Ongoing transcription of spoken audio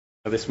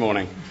This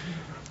morning.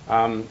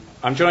 I'm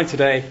joined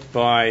today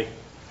by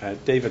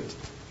David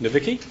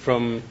Nowicki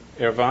from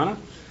Airva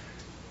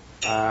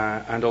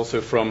and also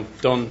from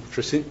Don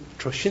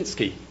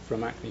Troshinsky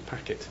from Acme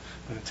Packet,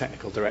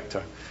 Technical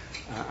Director.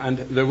 And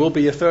there will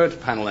be a third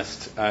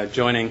panelist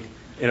joining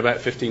in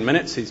about 15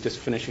 minutes. He's just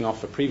finishing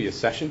off a previous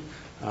session,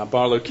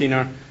 Barlow,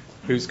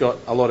 who's got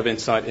a lot of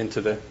insight into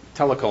the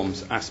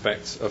telecoms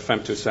aspects of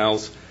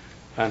FemtoCells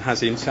and has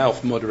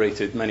himself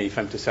moderated many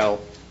FemtoCell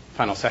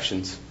panel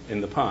sessions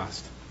in the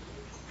past.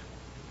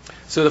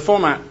 So the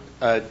format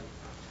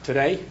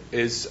today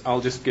is I'll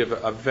just give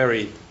a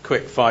very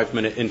quick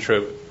 5-minute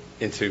intro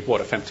into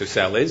what a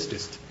FemtoCell is,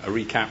 just a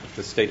recap of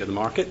the state of the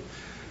market.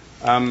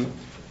 And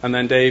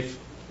then Dave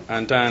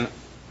and Dan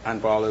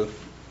and Barlow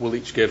will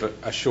each give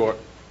a short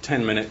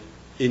 10-minute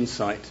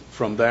insight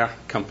from their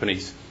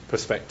company's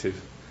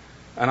perspective.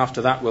 And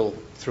after that, we'll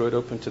throw it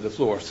open to the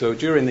floor. So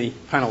during the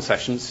panel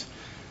sessions,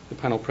 the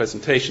panel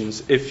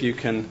presentations, if you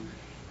can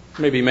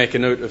maybe make a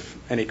note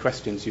of any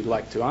questions you'd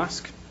like to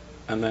ask,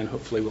 and then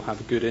hopefully we'll have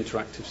a good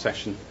interactive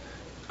session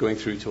going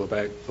through to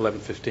about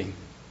 11:15.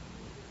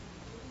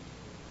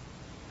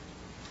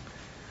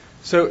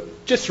 So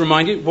just to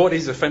remind you, what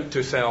is a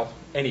FemtoCell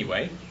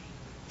anyway?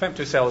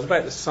 FemtoCell is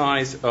about the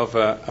size of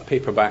a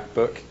paperback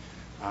book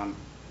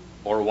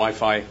or a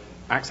Wi-Fi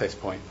access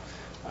point.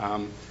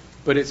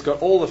 But it's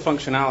got all the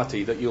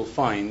functionality that you'll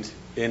find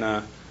in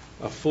a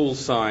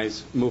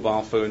full-size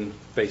mobile phone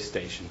base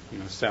station,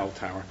 cell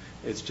tower.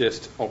 It's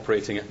just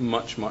operating at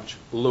much, much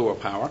lower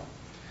power.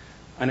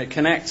 And it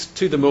connects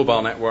to the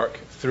mobile network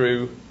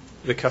through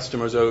the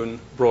customer's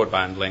own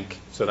broadband link.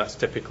 So that's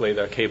typically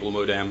their cable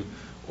modem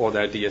or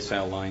their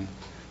DSL line.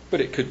 But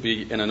it could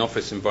be in an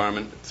office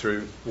environment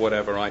through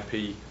whatever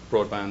IP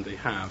broadband they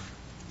have.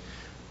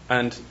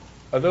 And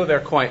although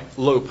they're quite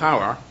low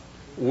power,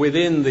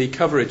 within the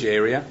coverage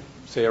area,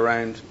 say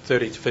around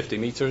 30 to 50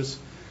 meters,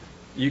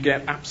 you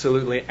get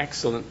absolutely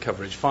excellent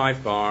coverage,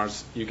 5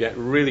 bars, you get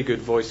really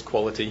good voice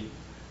quality,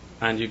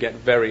 and you get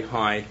very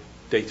high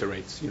data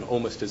rates,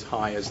 almost as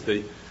high as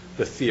the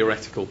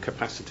theoretical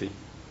capacity.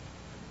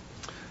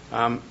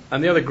 And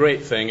the other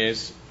great thing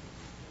is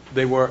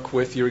they work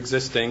with your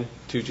existing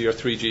 2G or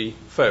 3G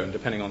phone,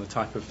 depending on the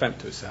type of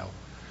FemtoCell.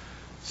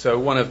 So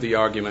one of the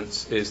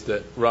arguments is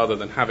that rather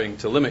than having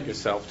to limit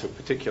yourself to a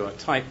particular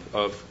type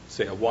of,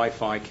 say, a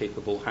Wi-Fi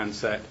capable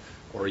handset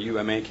or a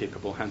UMA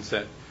capable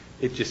handset,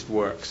 it just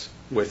works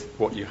with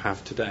what you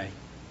have today.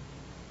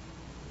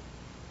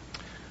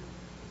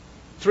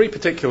 3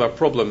 particular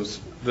problems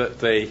that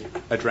they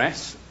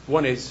address.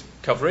 One is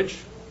coverage.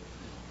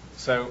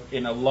 So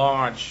in a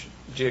large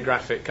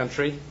geographic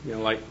country,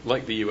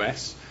 like the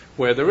US,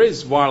 where there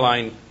is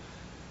wireline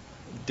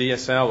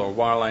DSL or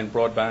wireline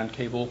broadband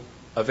cable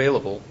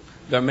available,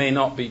 there may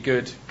not be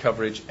good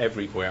coverage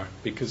everywhere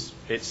because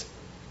it's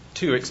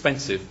too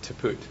expensive to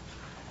put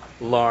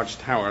large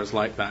towers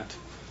like that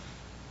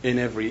in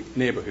every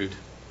neighborhood.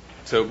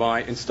 So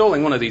by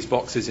installing one of these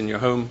boxes in your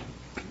home,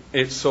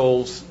 it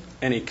solves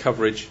any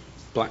coverage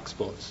black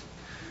spots.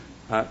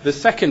 The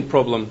second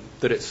problem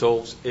that it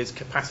solves is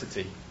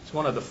capacity. It's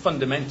one of the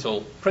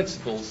fundamental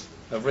principles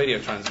of radio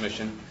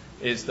transmission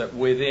is that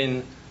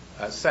within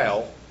a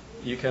cell,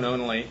 you can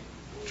only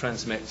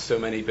transmit so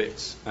many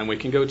bits. And we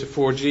can go to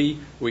 4G,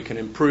 we can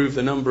improve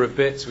the number of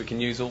bits, we can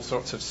use all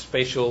sorts of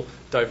spatial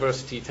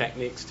diversity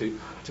techniques to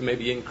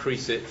maybe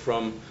increase it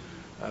from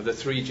the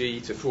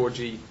 3G to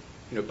 4G,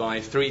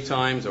 by 3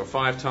 times or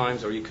 5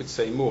 times, or you could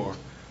say more.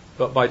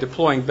 But by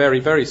deploying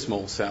very, very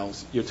small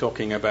cells, you're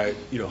talking about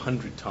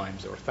 100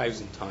 times or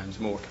 1,000 times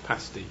more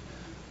capacity.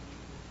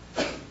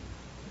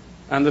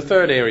 And the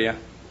third area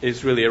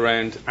is really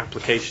around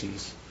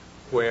applications,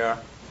 where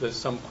there's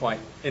some quite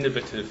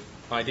innovative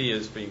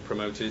ideas being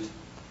promoted,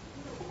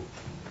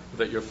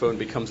 that your phone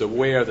becomes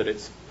aware that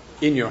it's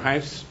in your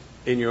house,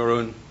 in your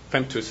own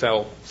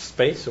FemtoCell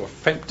space, or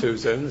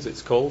femtozone as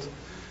it's called,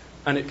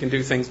 and it can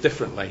do things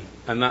differently.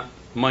 And that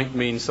might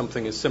mean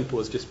something as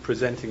simple as just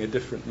presenting a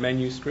different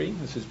menu screen.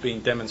 This is being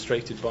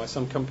demonstrated by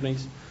some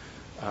companies.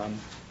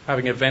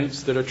 Having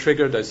events that are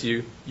triggered as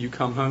you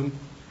come home,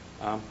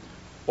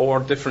 or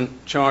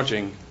different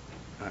charging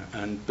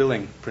and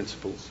billing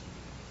principles.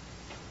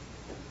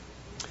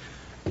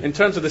 In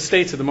terms of the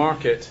state of the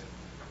market,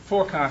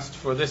 forecast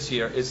for this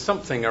year is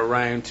something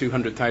around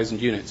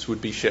 200,000 units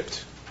would be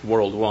shipped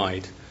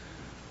worldwide.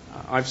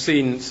 I've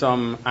seen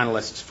some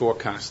analysts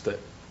forecast that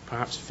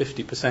perhaps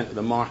 50% of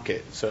the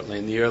market, certainly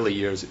in the early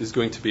years, is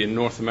going to be in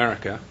North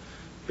America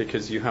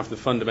because you have the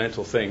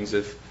fundamental things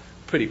of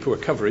pretty poor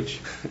coverage,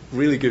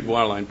 really good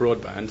wireline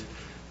broadband,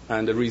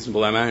 and a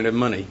reasonable amount of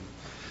money.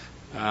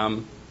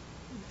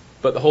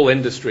 But the whole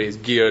industry is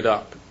geared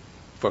up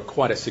for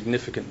quite a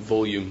significant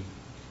volume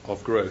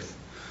of growth.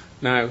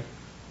 Now,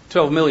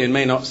 12 million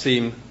may not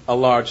seem a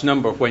large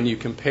number when you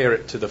compare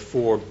it to the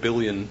 4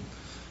 billion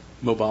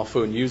mobile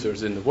phone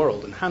users in the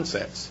world and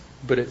handsets.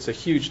 But it's a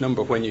huge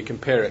number when you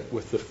compare it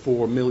with the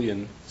 4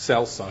 million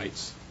cell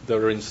sites that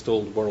are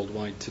installed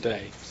worldwide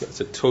today. So that's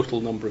a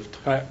total number of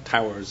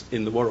towers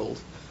in the world.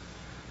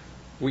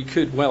 we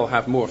could well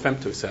have more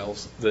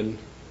femtocells than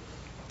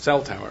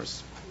cell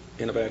towers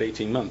in about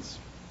 18 months.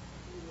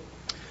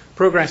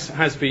 Progress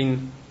has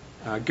been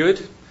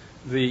good.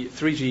 The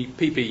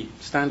 3GPP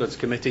Standards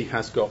Committee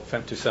has got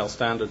femtocell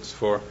standards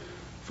for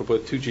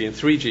both 2G and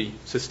 3G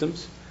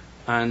systems,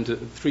 and the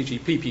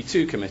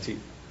 3GPP2 Committee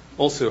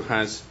also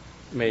has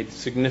made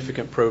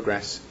significant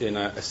progress in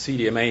a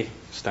CDMA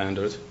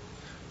standard,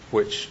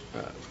 which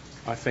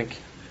I think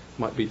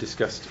might be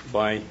discussed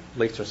by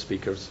later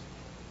speakers.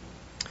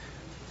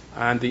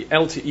 And the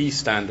LTE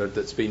standard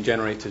that's been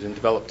generated and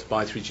developed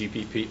by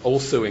 3GPP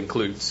also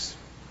includes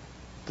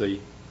the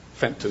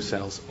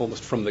femtocells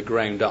almost from the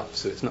ground up,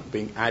 so it's not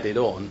being added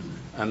on,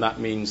 and that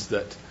means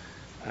that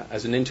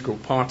as an integral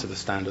part of the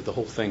standard, the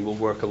whole thing will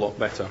work a lot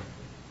better.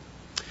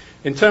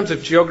 In terms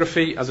of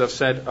geography, as I've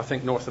said, I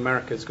think North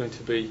America is going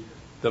to be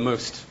the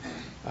most,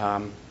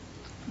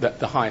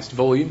 the highest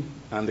volume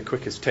and the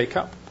quickest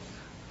take-up.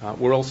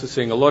 We're also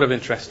seeing a lot of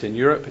interest in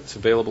Europe. It's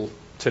available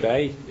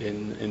today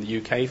in the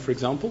UK, for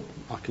example.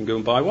 I can go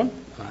and buy one.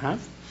 I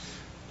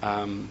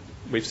have.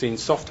 We've seen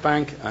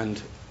SoftBank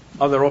and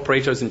other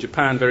operators in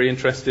Japan very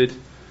interested,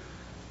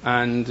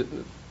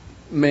 and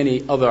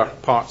many other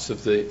parts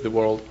of the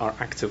world are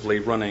actively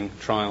running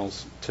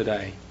trials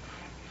today.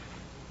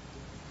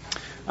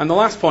 And the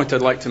last point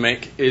I'd like to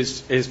make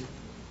is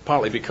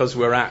partly because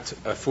we're at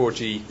a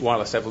 4G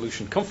Wireless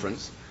Evolution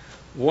conference.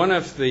 One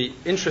of the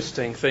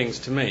interesting things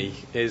to me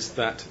is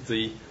that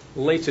the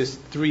latest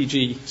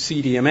 3G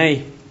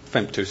CDMA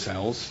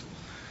femtocells,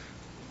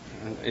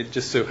 and it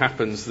just so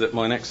happens that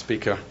my next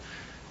speaker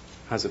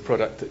has a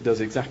product that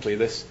does exactly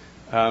this,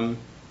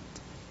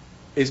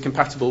 is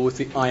compatible with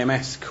the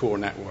IMS core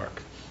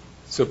network.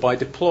 So by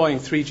deploying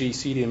 3G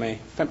CDMA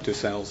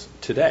femtocells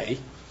today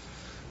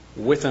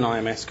with an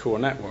IMS core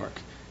network,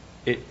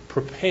 it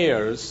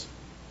prepares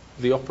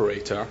the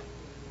operator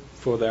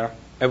for their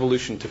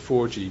evolution to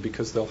 4G,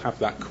 because they'll have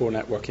that core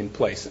network in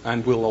place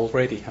and will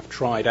already have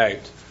tried out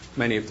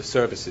many of the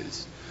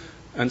services.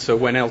 And so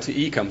when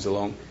LTE comes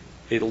along,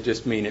 it'll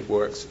just mean it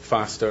works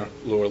faster,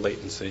 lower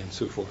latency, and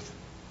so forth.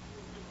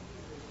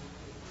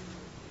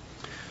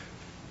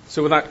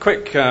 So with that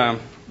quick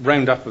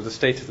roundup of the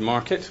state of the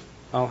market,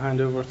 I'll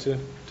hand over to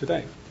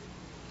Dave.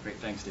 Great,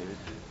 thanks, David.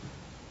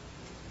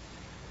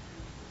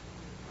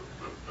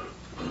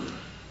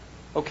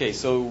 Okay,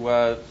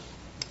 so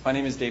my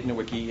name is Dave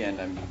Nowicki,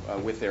 and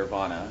I'm with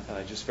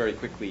Airva. Just very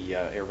quickly,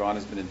 Airva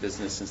has been in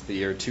business since the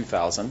year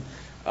 2000.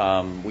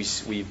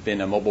 We've been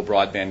a mobile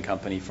broadband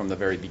company from the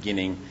very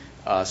beginning,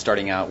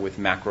 starting out with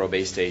macro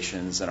base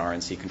stations and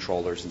RNC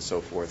controllers and so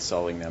forth,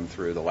 selling them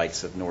through the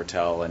likes of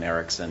Nortel and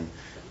Ericsson,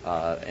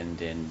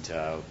 and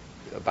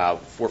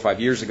about 4 or 5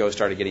 years ago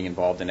started getting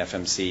involved in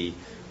FMC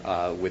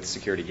with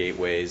security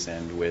gateways,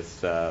 and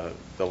with the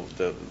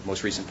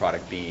most recent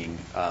product being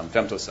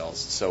FemtoCells.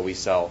 So we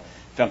sell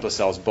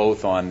FemtoCells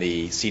both on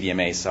the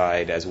CDMA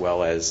side as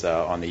well as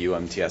on the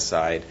UMTS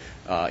side,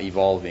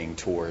 evolving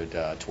toward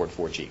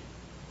 4G.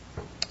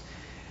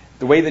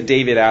 The way that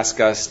David asked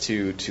us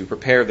to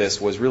prepare this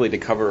was really to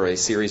cover a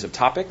series of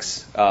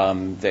topics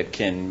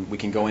that we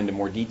can go into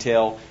more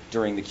detail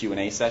during the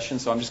Q&A session.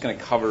 So I'm just going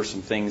to cover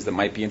some things that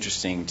might be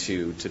interesting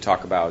to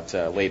talk about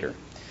later.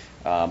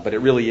 But it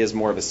really is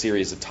more of a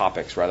series of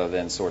topics rather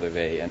than sort of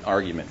an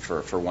argument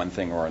for one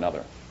thing or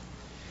another.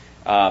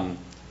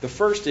 The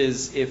first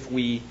is, if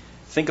we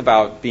think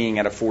about being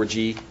at a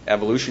 4G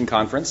evolution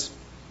conference,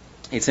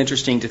 it's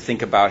interesting to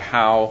think about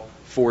how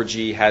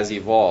 4G has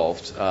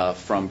evolved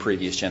from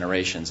previous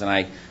generations. And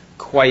I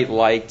quite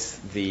liked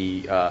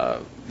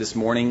this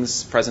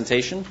morning's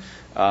presentation.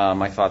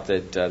 I thought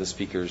that the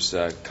speaker's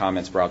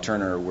comments, Barlow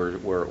Turner,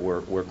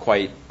 were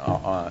quite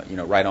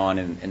right on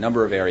in a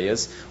number of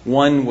areas.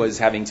 One was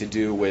having to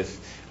do with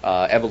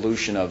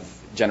evolution of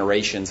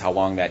generations, how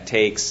long that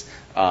takes,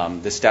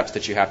 the steps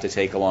that you have to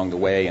take along the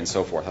way, and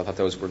so forth. I thought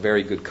those were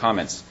very good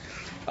comments.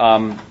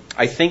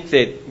 I think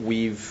that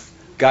we've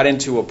got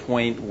into a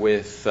point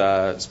with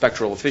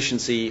spectral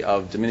efficiency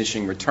of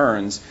diminishing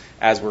returns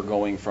as we're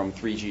going from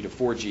 3G to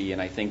 4G,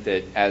 and I think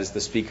that, as the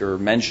speaker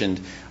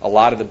mentioned, a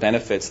lot of the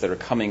benefits that are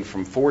coming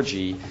from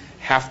 4G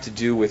have to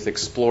do with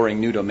exploring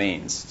new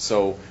domains.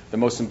 So the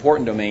most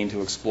important domain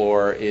to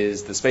explore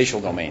is the spatial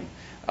domain.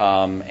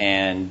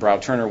 And Barlow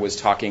Turner was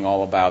talking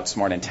all about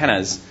smart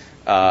antennas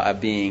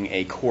being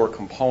a core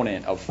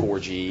component of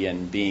 4G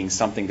and being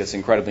something that's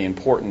incredibly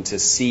important to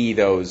see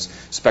those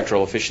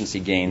spectral efficiency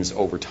gains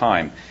over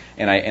time.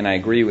 And I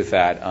agree with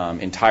that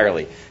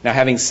entirely. Now,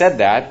 having said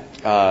that,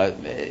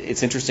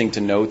 it's interesting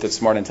to note that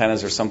smart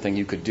antennas are something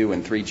you could do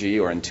in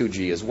 3G or in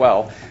 2G as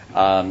well.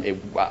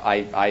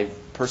 I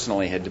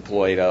personally had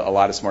deployed a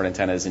lot of smart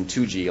antennas in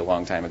 2G a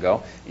long time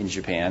ago in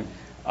Japan.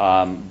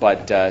 So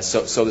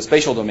the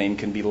spatial domain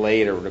can be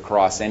layered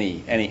across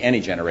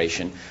any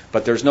generation,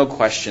 but there's no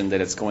question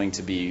that it's going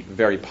to be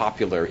very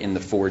popular in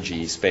the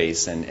 4G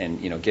space,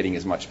 and getting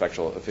as much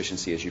spectral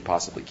efficiency as you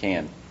possibly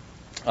can.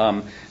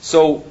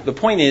 So the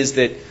point is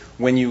that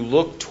when you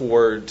look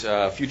toward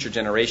future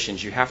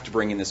generations, you have to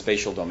bring in the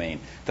spatial domain.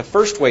 The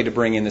first way to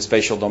bring in the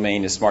spatial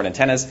domain is smart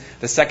antennas.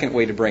 The second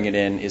way to bring it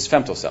in is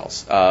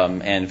femtocells.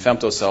 And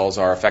femtocells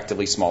are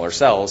effectively smaller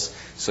cells,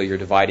 so you're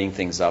dividing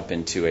things up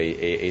into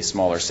a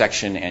smaller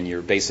section, and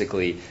you're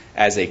basically,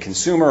 as a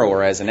consumer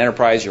or as an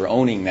enterprise, you're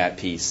owning that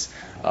piece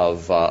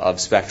of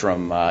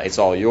spectrum. It's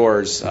all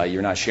yours.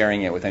 You're not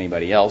sharing it with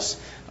anybody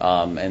else.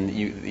 And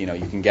you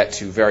can get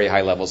to very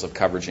high levels of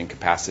coverage and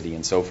capacity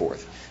and so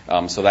forth.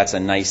 So that's a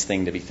nice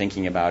thing to be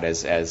thinking about,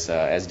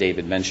 as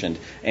David mentioned.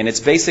 And it's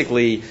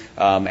basically,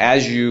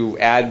 as you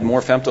add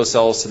more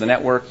femtocells to the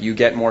network, you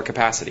get more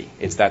capacity.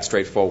 It's that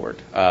straightforward.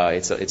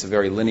 It's a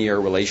very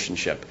linear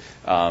relationship.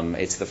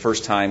 It's the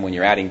first time when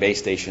you're adding base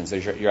stations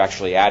that you're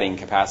actually adding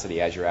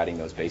capacity as you're adding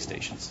those base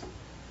stations.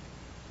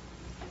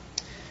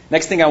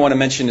 Next thing I want to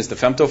mention is the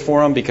Femto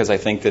Forum, because I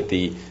think that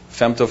the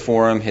Femto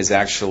Forum has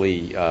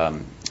actually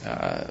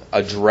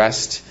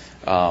addressed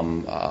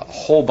a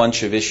whole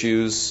bunch of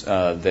issues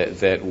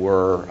that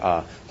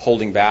were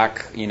holding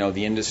back,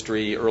 the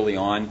industry early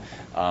on.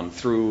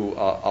 Through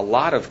a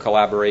lot of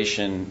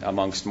collaboration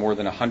amongst more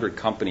than 100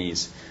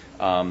 companies,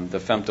 the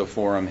Femto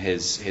Forum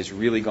has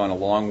really gone a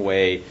long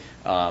way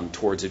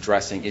towards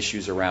addressing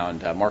issues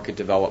around market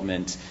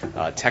development,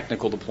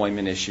 technical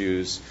deployment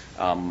issues,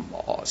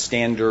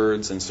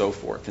 standards, and so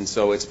forth. And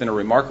so it's been a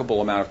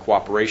remarkable amount of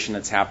cooperation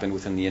that's happened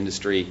within the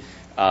industry.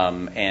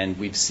 And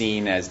we've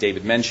seen, as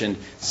David mentioned,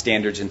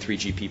 standards in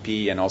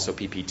 3GPP and also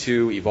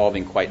PP2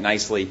 evolving quite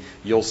nicely.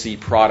 You'll see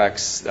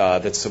products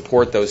that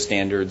support those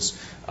standards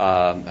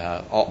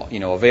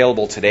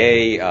available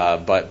today,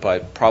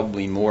 but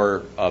probably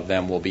more of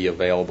them will be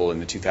available in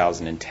the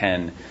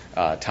 2010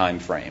 time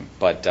frame.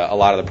 But a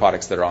lot of the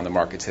products that are on the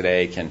market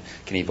today can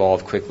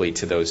evolve quickly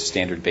to those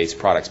standard-based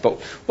products. But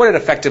what it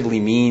effectively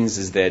means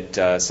is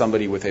that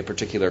somebody with a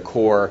particular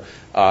core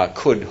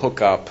could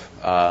hook up,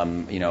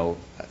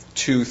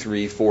 2,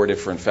 3, 4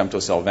 different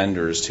femtocell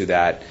vendors to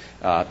that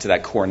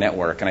core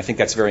network, and I think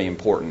that's very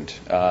important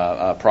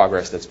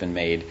progress that's been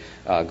made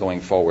going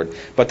forward.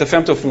 But the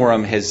Femto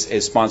Forum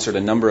has sponsored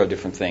a number of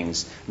different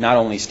things, not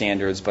only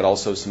standards but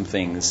also some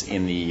things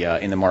in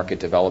the market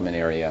development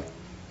area.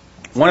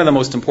 One of the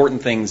most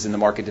important things in the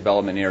market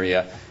development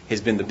area has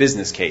been the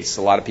business case.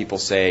 A lot of people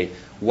say,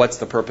 what's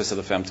the purpose of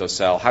the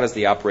femtocell? How does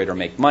the operator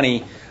make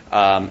money?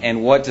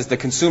 And what does the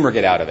consumer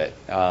get out of it?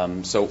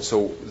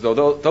 So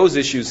those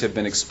issues have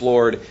been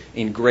explored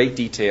in great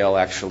detail,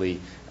 actually,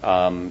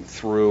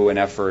 through an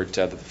effort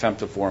that the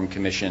Femto Forum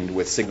commissioned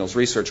with Signals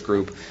Research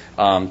Group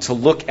to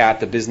look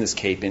at the business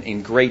case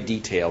in great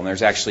detail. And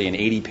there's actually an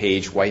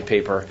 80-page white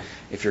paper,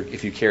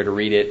 if you care to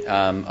read it,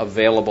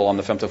 available on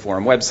the Femto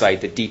Forum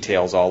website that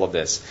details all of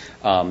this.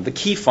 The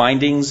key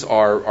findings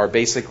are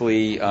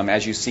basically,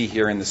 as you see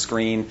here in the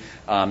screen,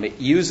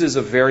 it uses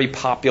a very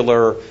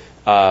popular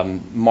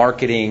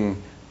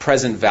marketing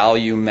present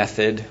value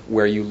method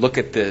where you look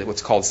at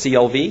what's called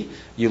CLV.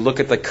 You look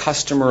at the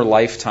customer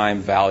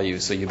lifetime value.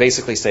 So you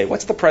basically say,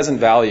 what's the present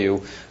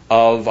value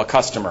of a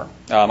customer?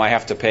 I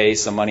have to pay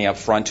some money up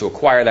front to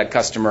acquire that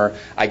customer.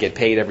 I get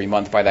paid every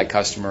month by that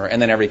customer.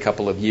 And then every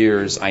couple of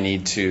years, I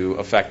need to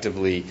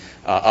effectively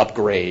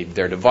upgrade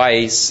their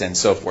device and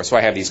so forth. So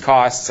I have these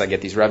costs. I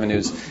get these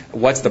revenues.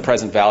 What's the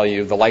present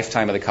value? The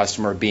lifetime of the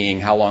customer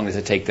being how long does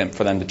it take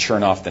for them to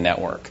churn off the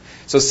network?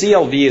 So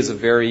CLV is a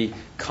very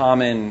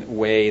common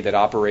way that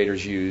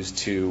operators use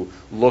to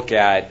look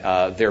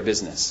at their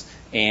business.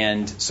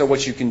 And so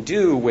what you can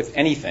do with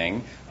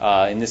anything,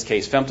 in this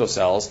case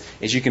femtocells,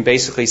 is you can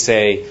basically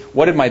say,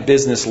 what did my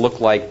business look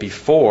like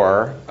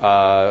before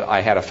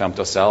I had a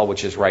femtocell,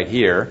 which is right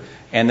here,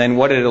 and then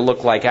what did it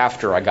look like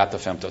after I got the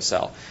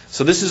femtocell?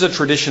 So this is a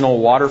traditional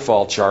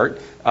waterfall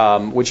chart,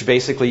 which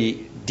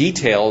basically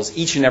details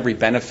each and every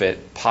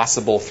benefit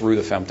possible through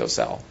the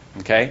femtocell.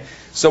 Okay?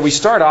 So we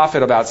start off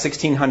at about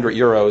 1,600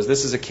 euros.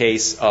 This is a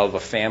case of a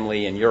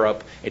family in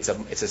Europe. It's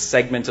a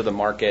segment of the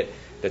market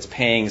that's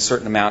paying a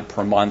certain amount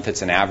per month.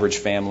 It's an average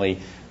family.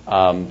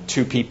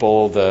 2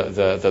 people,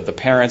 the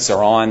parents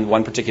are on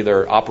one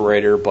particular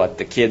operator, but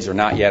the kids are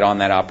not yet on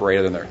that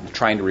operator, and they're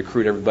trying to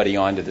recruit everybody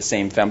onto the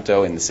same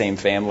femto in the same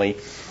family.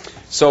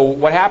 So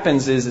what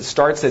happens is it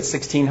starts at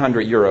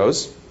 1,600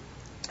 euros.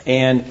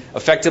 And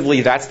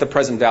effectively, that's the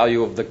present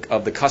value of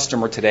the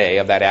customer today,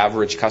 of that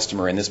average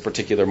customer in this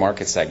particular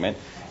market segment.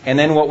 And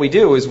then what we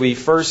do is we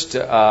first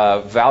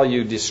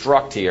value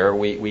destruct here.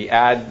 We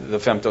add the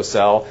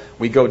femtocell.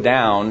 We go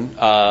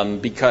down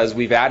because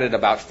we've added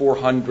about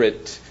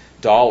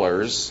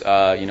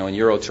 $400, in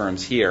euro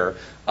terms here.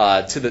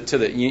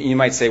 You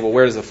might say, well,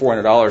 where does the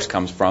 $400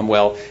 come from?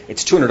 Well,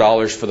 it's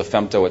 $200 for the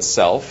femto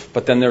itself,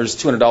 but then there's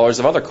 $200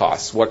 of other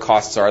costs. What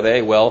costs are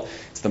they? Well,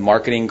 it's the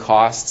marketing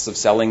costs of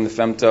selling the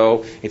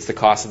femto. It's the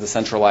cost of the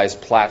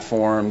centralized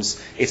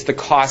platforms. It's the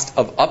cost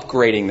of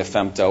upgrading the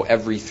femto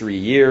every 3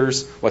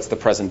 years. What's the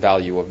present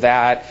value of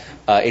that?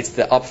 It's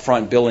the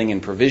upfront billing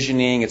and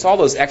provisioning. It's all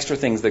those extra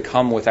things that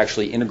come with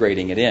actually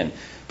integrating it in.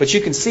 But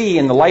you can see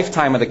in the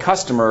lifetime of the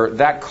customer,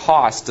 that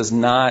cost is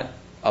not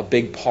a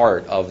big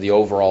part of the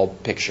overall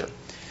picture.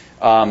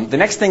 The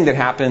next thing that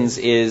happens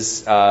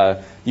is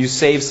you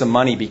save some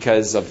money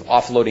because of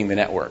offloading the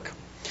network.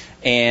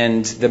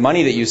 And the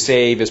money that you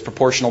save is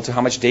proportional to how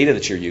much data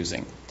that you're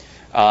using.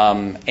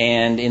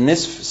 And in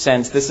this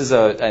sense, this is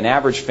an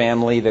average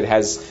family that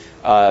has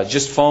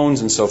just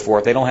phones and so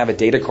forth. They don't have a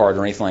data card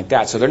or anything like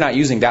that, so they're not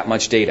using that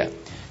much data.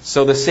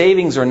 So the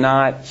savings are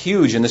not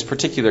huge in this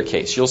particular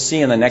case. You'll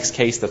see in the next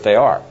case that they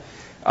are.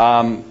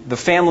 The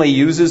family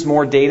uses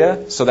more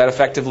data, so that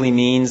effectively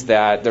means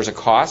that there's a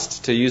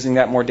cost to using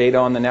that more data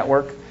on the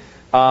network.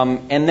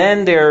 And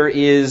then there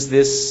is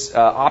this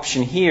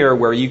option here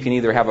where you can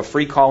either have a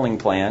free calling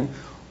plan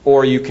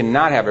or you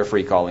cannot have a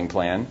free calling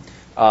plan.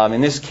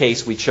 In this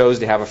case, we chose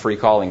to have a free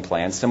calling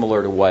plan,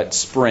 similar to what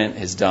Sprint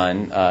has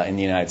done in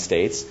the United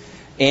States.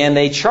 And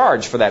they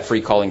charge for that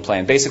free calling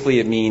plan. Basically,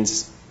 it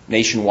means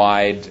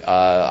nationwide,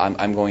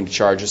 I'm going to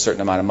charge a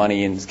certain amount of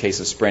money. In the case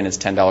of Sprint, it's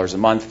 $10 a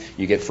month.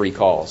 You get free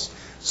calls.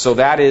 So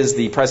that is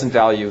the present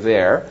value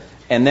there.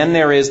 And then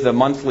there is the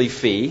monthly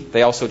fee.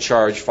 They also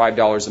charge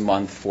 $5 a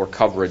month for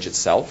coverage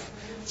itself.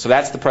 So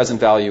that's the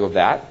present value of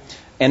that.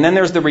 And then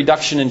there's the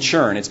reduction in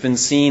churn. It's been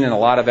seen in a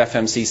lot of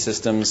FMC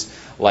systems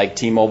like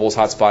T-Mobile's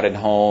Hotspot at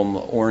Home,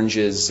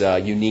 Orange's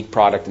unique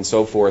product, and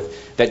so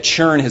forth, that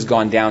churn has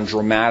gone down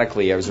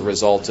dramatically as a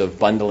result of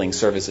bundling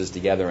services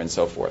together and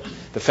so forth.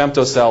 The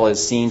FemtoCell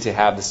is seen to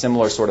have the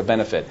similar sort of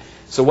benefit.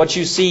 So what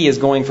you see is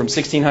going from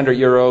 1,600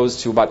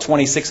 euros to about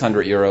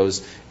 2,600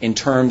 euros in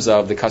terms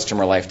of the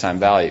customer lifetime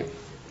value.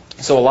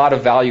 So a lot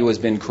of value has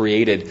been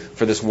created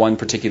for this one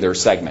particular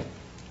segment.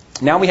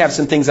 Now we have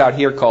some things out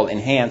here called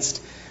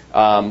enhanced.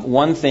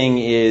 One thing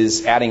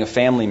is adding a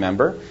family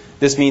member.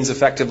 This means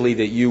effectively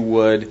that you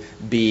would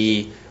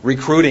be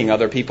recruiting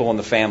other people in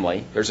the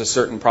family. There's a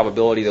certain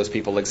probability those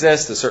people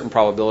exist, a certain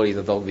probability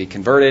that they'll be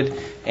converted,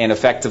 and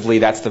effectively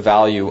that's the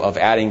value of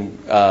adding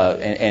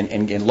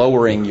and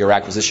lowering your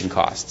acquisition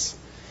costs.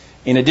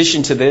 In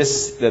addition to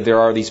this,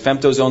 there are these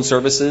FemtoZone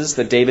services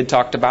that David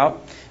talked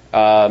about,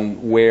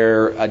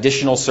 where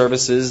additional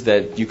services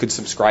that you could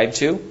subscribe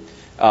to.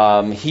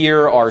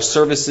 Here are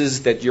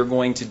services that you're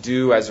going to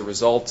do as a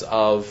result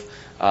of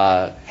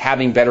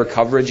having better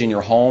coverage in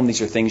your home.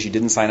 These are things you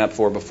didn't sign up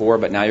for before,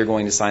 but now you're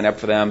going to sign up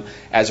for them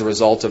as a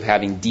result of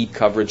having deep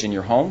coverage in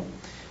your home.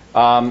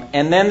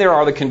 And then there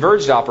are the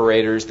converged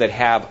operators that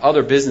have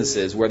other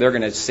businesses where they're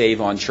going to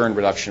save on churn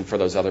reduction for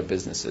those other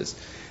businesses.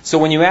 So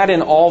when you add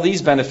in all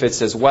these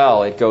benefits as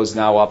well, it goes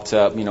now up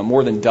to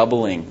more than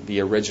doubling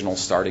the original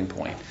starting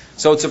point.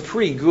 So it's a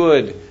pretty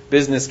good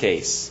business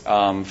case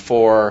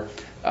for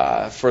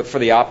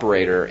the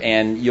operator,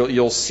 and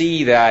you'll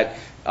see that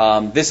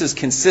this is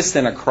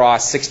consistent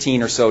across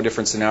 16 or so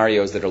different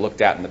scenarios that are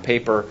looked at in the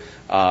paper.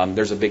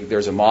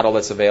 There's a model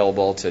that's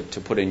available to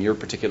put in your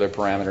particular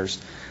parameters.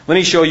 Let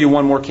me show you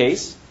one more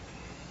case.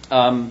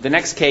 The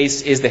next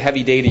case is the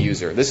heavy data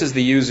user. This is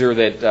the user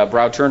that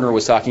Brow Turner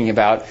was talking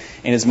about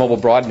in his mobile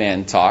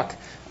broadband talk.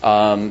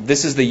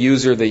 This is the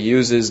user that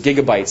uses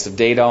gigabytes of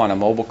data on a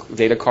mobile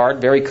data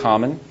card, very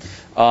common.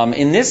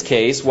 In this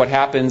case, what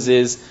happens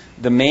is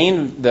the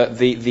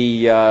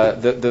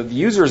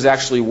user is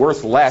actually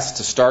worth less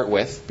to start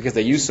with because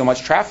they use so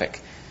much traffic.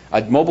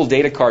 A mobile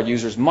data card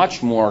user is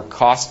much more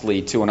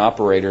costly to an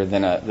operator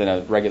than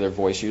a regular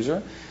voice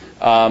user.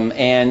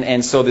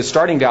 And so the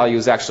starting value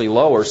is actually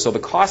lower, so the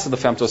cost of the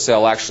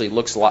FemtoCell actually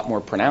looks a lot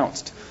more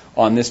pronounced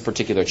on this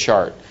particular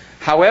chart.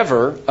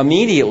 However,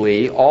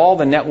 immediately, all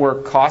the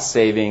network cost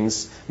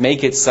savings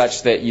make it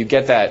such that you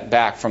get that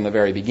back from the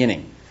very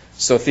beginning.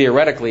 So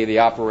theoretically, the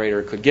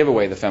operator could give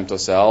away the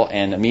FemtoCell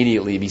and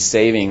immediately be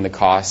saving the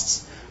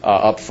costs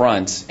up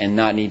front and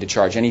not need to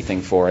charge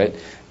anything for it.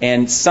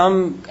 And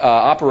some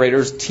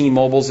operators,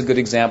 T-Mobile's a good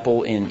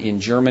example in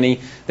Germany,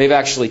 they've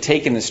actually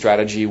taken the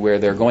strategy where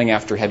they're going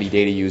after heavy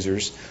data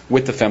users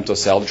with the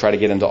FemtoCell to try to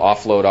get them to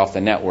offload off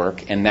the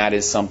network, and that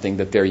is something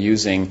that they're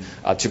using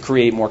to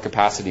create more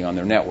capacity on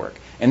their network.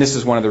 And this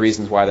is one of the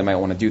reasons why they might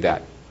want to do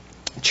that.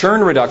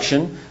 Churn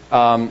reduction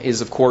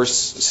is, of course,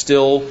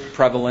 still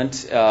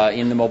prevalent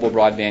in the mobile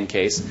broadband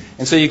case.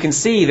 And so you can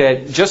see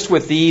that just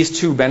with these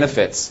two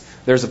benefits,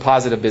 there's a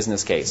positive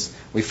business case.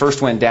 We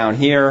first went down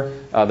here,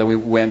 then we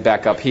went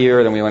back up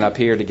here, then we went up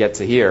here to get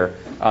to here.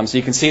 So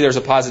you can see there's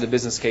a positive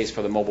business case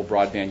for the mobile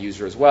broadband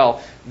user as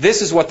well.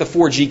 This is what the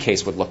 4G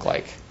case would look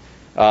like.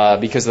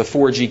 Because the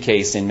 4G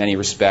case, in many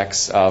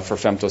respects, for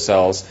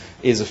FemtoCells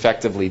is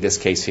effectively this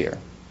case here.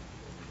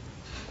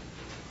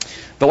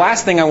 The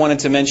last thing I wanted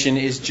to mention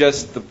is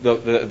just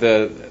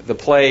the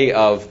play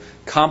of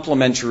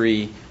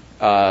complementary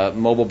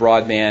mobile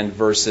broadband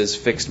versus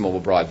fixed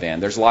mobile broadband.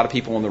 There's a lot of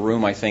people in the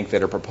room, I think,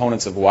 that are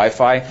proponents of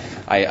Wi-Fi.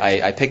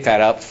 I picked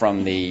that up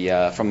from the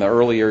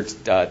earlier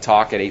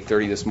talk at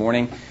 8:30 this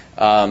morning.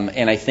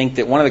 And I think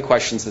that one of the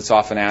questions that's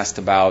often asked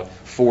about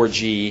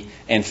 4G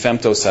and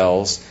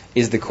femtocells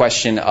is the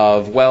question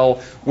of,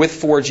 well, with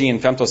 4G and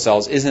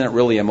femtocells, isn't it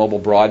really a mobile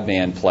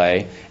broadband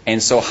play?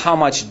 And so how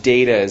much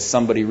data is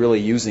somebody really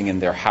using in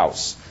their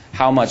house?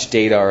 how much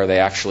data are they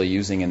actually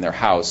using in their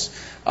house.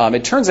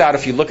 It turns out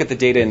if you look at the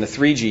data in the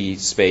 3G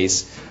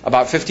space,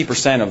 about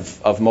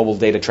 50% of mobile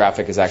data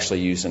traffic is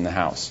actually used in the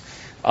house.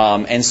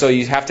 And so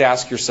you have to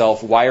ask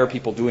yourself, why are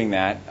people doing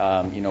that?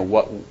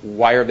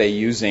 Why are they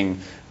using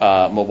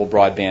mobile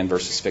broadband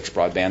versus fixed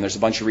broadband? There's a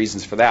bunch of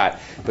reasons for that.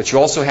 But you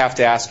also have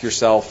to ask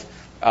yourself,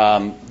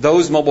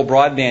 those mobile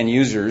broadband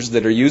users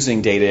that are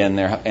using data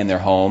in their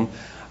home,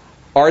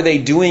 are they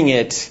doing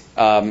it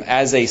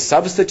as a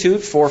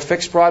substitute for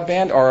fixed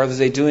broadband, or are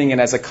they doing it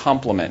as a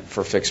complement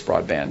for fixed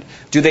broadband?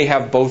 Do they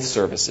have both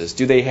services?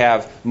 Do they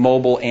have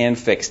mobile and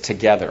fixed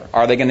together?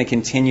 Are they going to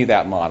continue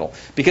that model?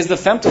 Because the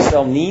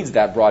FemtoCell needs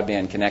that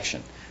broadband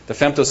connection. The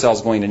FemtoCell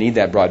is going to need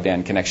that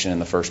broadband connection in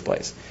the first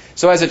place.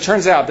 So as it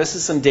turns out, this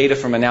is some data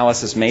from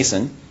Analysis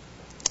Mason,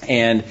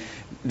 and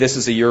this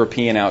is a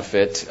European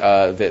outfit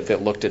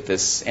that looked at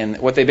this, and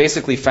what they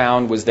basically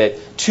found was that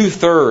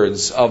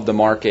 2/3 of the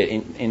market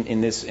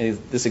in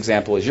this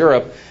example is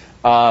Europe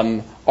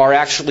are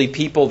actually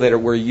people that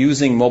were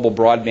using mobile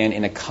broadband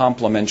in a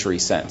complementary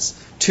sense.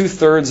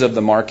 2/3 of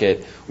the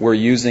market were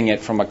using it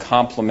from a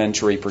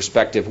complementary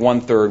perspective.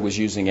 1/3 was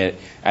using it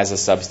as a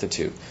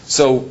substitute.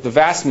 So the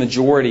vast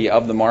majority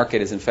of the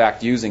market is in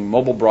fact using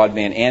mobile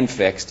broadband and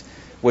fixed,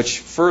 which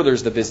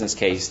furthers the business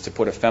case to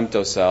put a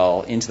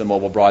FemtoCell into the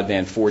mobile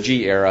broadband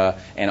 4G era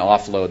and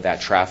offload that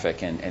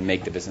traffic and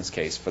make the business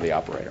case for the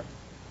operator.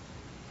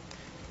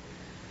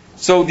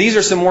 So these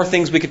are some more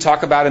things we could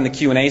talk about in the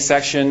Q&A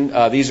section.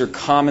 These are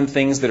common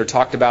things that are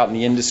talked about in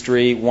the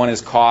industry. One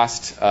is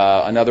cost.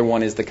 Another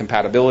one is the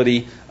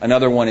compatibility.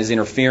 Another one is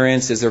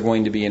interference. Is there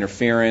going to be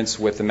interference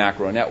with the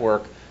macro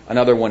network?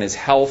 Another one is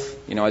health.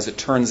 As it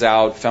turns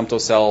out,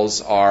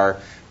 FemtoCells are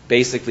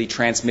basically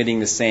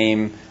transmitting the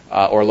same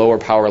or lower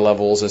power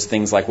levels as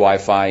things like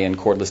Wi-Fi and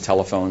cordless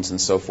telephones and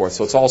so forth.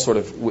 So it's all sort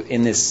of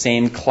in this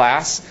same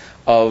class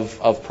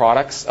of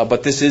products.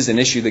 But this is an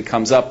issue that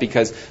comes up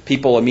because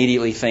people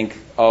immediately think,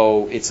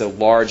 oh, it's a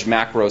large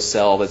macro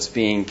cell that's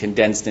being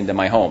condensed into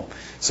my home.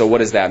 So what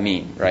does that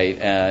mean, right?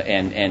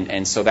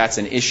 And so that's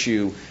an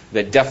issue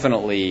that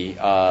definitely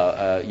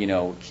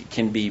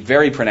can be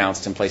very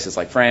pronounced in places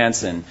like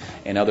France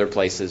and other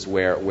places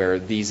where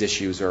these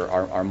issues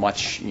are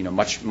much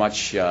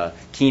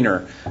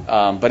keener.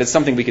 But it's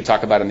something we could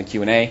talk about in the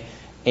Q&A.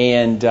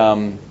 And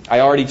I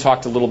already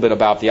talked a little bit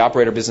about the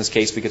operator business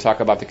case. We could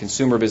talk about the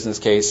consumer business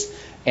case.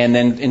 And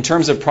then in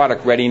terms of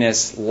product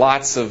readiness,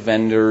 lots of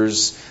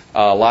vendors,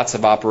 lots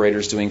of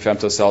operators doing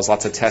femtocells,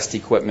 lots of test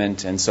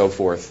equipment and so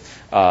forth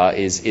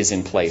is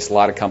in place. A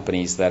lot of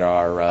companies that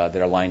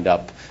are lined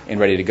up and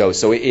ready to go.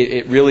 So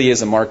it really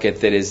is a market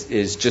that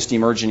is just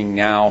emerging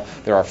now.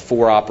 There are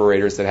 4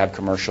 operators that have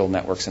commercial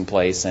networks in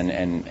place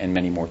and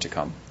many more to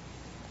come.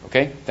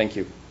 Okay, thank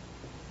you.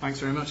 Thanks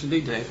very much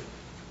indeed, Dave.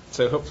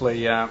 So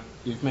hopefully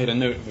you've made a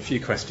note of a few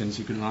questions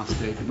you can ask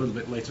Dave a little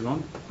bit later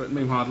on. But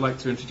meanwhile, I'd like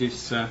to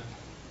introduce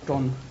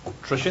Don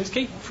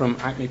Troshinsky from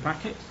Acme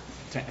Packet,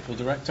 Technical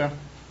Director,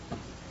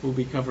 who will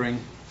be covering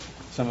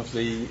some of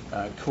the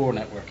core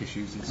network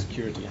issues and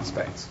security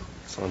aspects.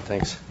 Excellent,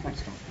 thanks.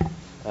 Thanks,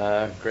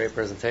 Don. Great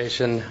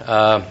presentation.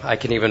 I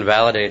can even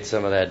validate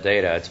some of that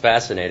data. It's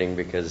fascinating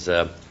because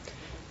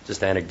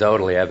just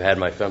anecdotally, I've had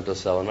my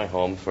FemtoCell in my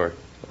home for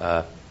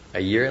a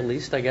year at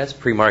least, I guess.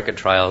 Pre-market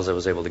trials, I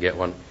was able to get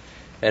one.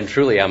 And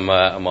truly, I'm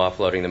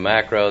offloading the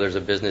macro. There's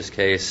a business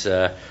case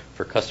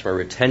for customer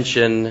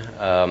retention.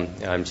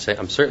 I'm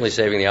certainly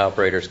saving the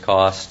operator's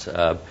cost.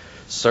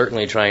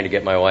 Certainly trying to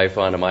get my wife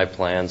onto my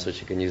plan so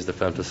she can use the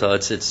FemtoCell.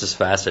 It's just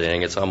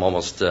fascinating. I'm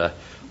almost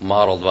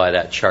modeled by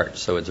that chart,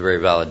 so it's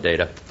very valid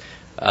data.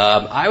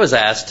 I was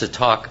asked to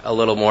talk a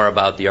little more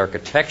about the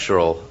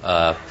architectural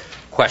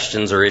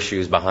questions or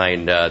issues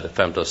behind the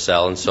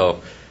FemtoCell, and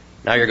so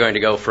now you're going to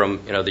go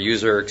from the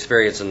user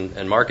experience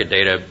and market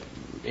data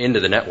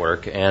into the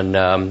network, and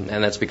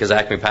that's because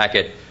Acme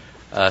Packet,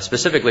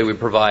 specifically, we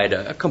provide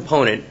a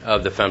component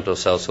of the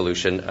FemtoCell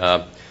solution.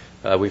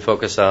 We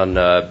focus on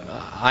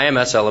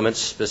IMS elements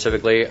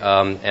specifically,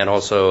 and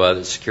also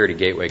the security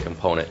gateway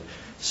component.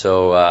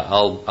 So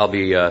I'll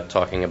be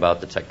talking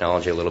about the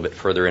technology a little bit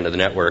further into the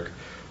network.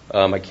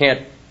 I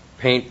can't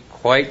paint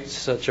quite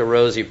such a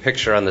rosy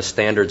picture on the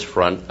standards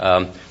front.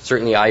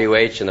 Certainly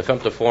IUH and the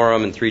Femto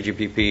Forum and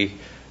 3GPP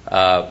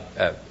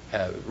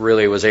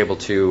really was able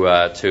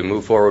to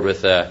move forward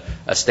with a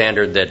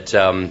standard that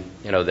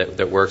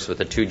that works with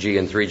the 2G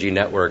and 3G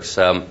networks.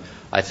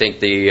 I think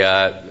the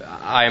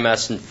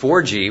IMS and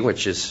 4G,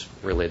 which is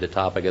really the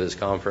topic of this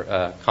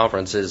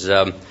conference, is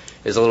a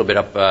little bit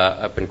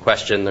up in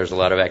question. There's a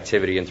lot of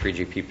activity in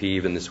 3GPP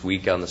even this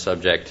week on the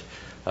subject.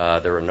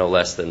 There were no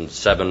less than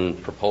 7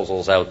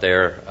 proposals out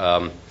there,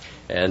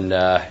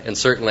 and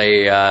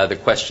certainly the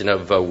question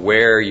of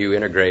where you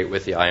integrate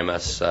with the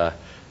IMS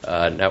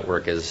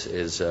network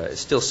is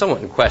still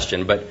somewhat in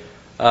question. But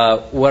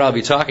what I'll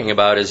be talking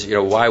about is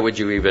why would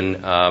you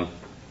even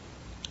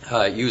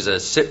use a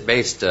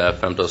SIP-based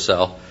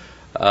femtocell,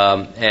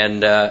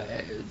 and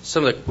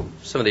some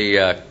of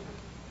the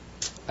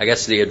I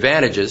guess the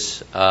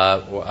advantages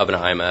of an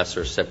IMS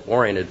or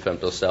SIP-oriented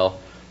femtocell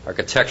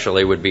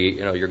architecturally would be,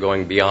 you're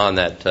going beyond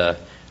that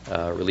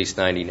Release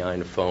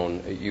 99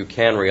 phone. You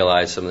can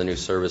realize some of the new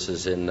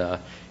services in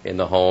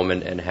the home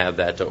and have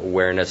that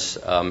awareness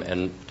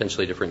and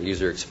potentially different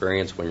user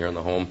experience when you're in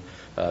the home.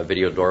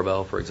 Video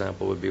doorbell, for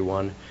example, would be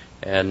one.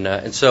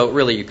 And so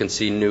really you can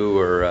see new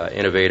or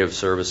innovative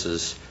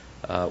services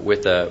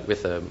with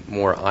a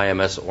more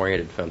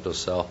IMS-oriented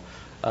femtocell.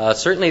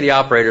 Certainly the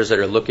operators that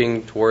are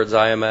looking towards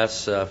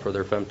IMS for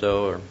their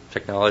femto or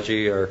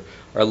technology are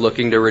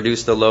looking to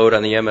reduce the load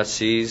on the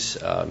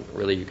MSCs.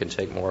 Really you can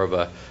take more of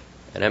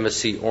an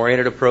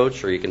MSC-oriented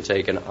approach, or you can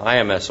take an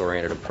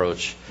IMS-oriented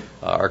approach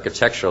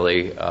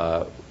architecturally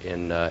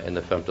in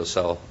the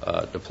femtocell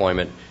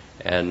deployment.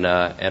 And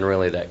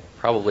really that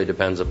probably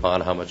depends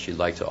upon how much you'd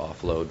like to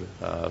offload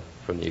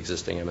from the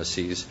existing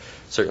MSCs.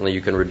 Certainly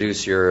you can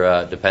reduce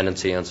your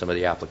dependency on some of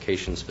the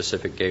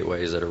application-specific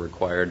gateways that are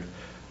required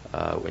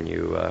when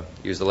you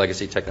use the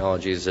legacy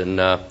technologies and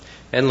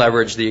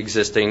leverage the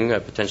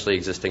potentially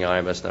existing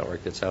IMS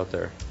network that's out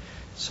there.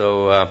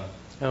 So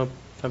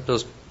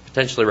femtos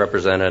potentially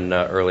represent an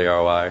early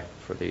ROI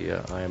for the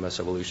IMS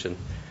evolution.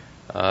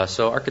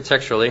 So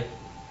architecturally,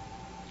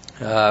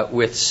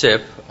 with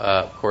SIP,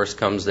 of course,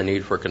 comes the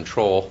need for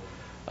control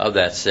of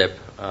that SIP.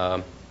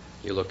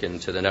 You look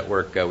into the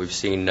network, we've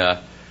seen some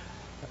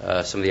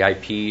of the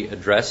IP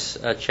address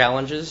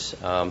challenges.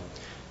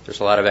 There's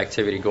a lot of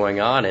activity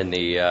going on in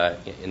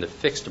the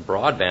fixed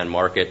broadband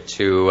market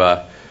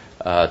to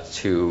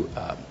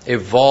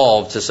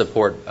evolve to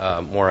support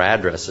more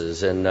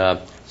addresses, and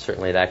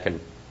certainly that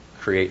can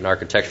create an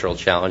architectural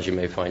challenge. You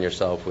may find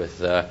yourself with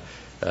the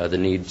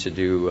need to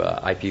do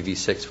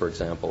IPv6, for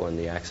example, in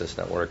the access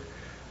network.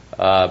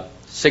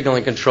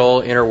 Signaling control,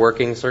 inner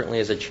working certainly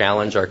is a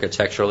challenge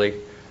architecturally.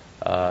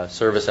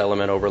 Service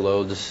element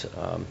overloads.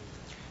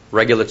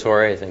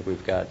 Regulatory, I think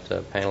we've got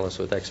panelists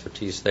with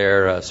expertise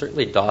there.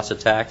 Certainly DOS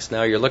attacks.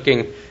 Now you're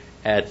looking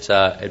at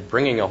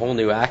bringing a whole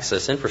new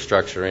access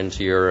infrastructure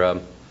into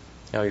your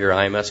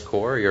IMS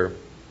core, your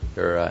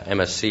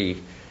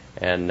MSC,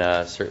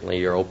 and certainly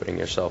you're opening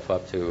yourself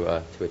up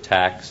to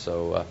attack.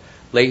 So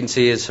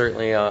latency is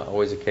certainly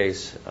always a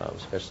case,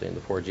 especially in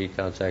the 4G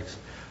context.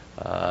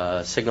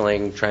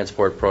 Signaling,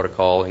 transport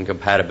protocol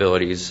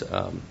incompatibilities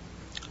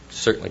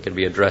certainly can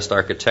be addressed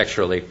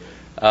architecturally.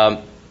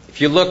 If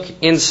you look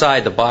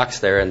inside the box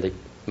there in the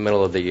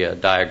middle of the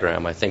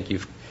diagram, I think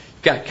you've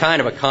got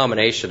kind of a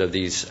combination of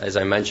these. As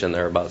I mentioned,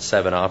 there are about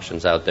 7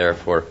 options out there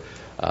for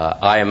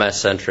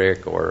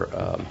IMS-centric or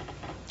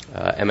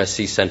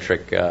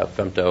MSC-centric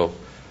femto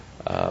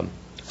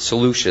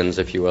solutions,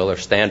 if you will, or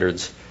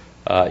standards.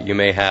 You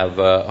may have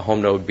a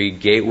home node B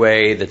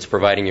gateway that's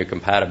providing you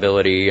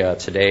compatibility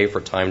today for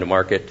time to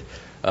market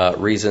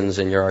reasons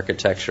in your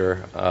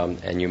architecture,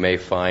 and you may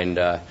find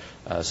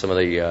some of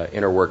the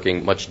inner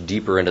working much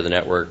deeper into the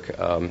network.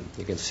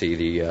 You can see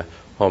the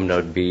home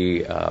node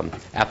B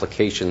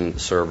application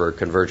server,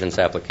 convergence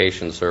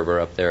application server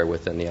up there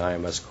within the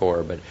IMS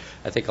core. But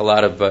I think a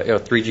lot of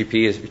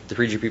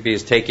 3GPP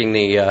is taking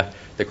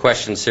the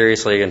question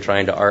seriously and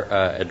trying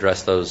to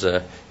address those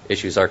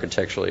issues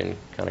architecturally and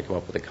kind of come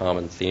up with a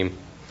common theme.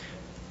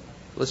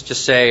 Let's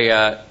just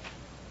say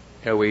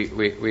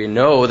we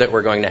know that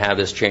we're going to have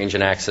this change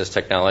in access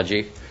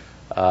technology.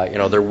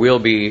 There will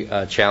be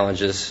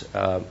challenges.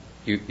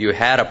 You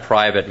had a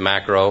private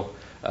macro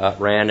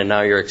RAN, and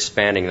now you're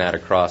expanding that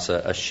across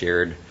a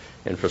shared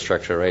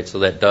infrastructure, right? So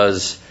that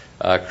does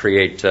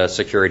create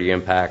security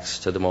impacts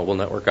to the mobile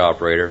network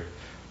operator.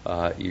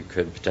 You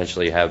could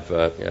potentially have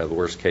the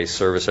worst case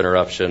service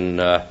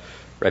interruption,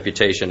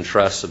 reputation,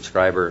 trust,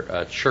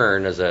 subscriber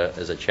churn as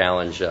a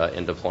challenge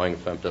in deploying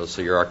femto.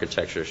 So your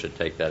architecture should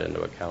take that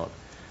into account.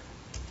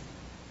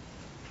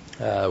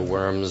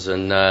 Worms,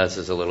 and this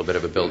is a little bit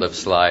of a build-up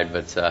slide,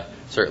 but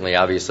certainly,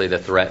 obviously, the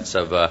threats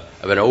of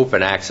an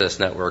open access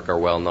network are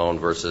well known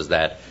versus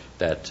that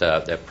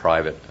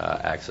private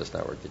access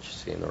network that you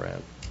see in the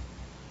RAN.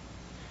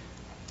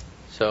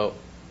 So,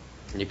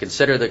 when you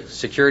consider the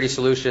security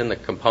solution, the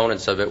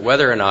components of it,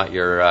 whether or not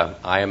you're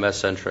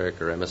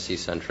IMS-centric or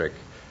MSC-centric,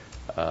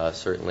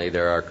 certainly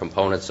there are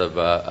components of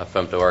a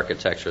femto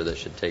architecture that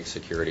should take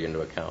security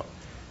into account.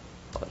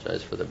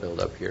 Apologize for the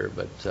build-up here,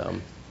 but.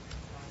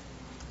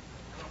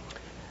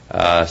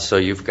 So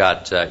you've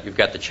got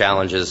the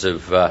challenges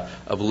of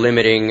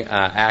limiting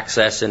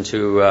access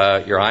into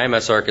your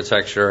IMS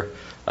architecture.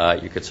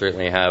 You could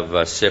certainly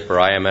have SIP or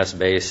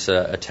IMS-based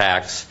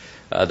attacks.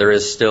 There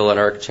is still an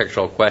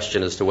architectural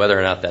question as to whether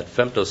or not that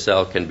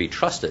femtocell can be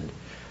trusted.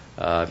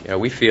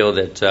 We feel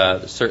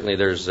that certainly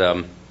there's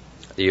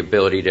the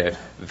ability to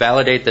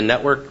validate the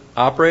network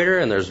operator,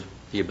 and there's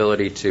the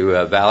ability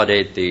to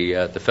validate the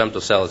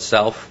femtocell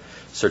itself,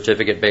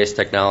 certificate-based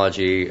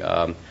technology.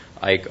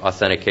 IKE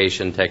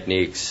authentication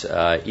techniques,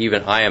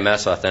 even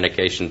IMS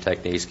authentication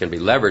techniques can be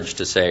leveraged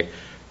to say,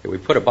 we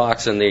put a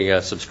box in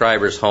the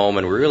subscriber's home,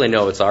 and we really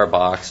know it's our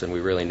box, and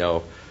we really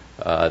know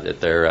that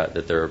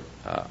they're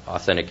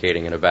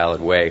authenticating in a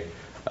valid way.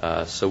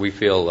 So we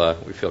feel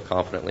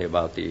confidently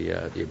about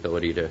the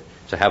ability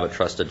to have a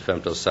trusted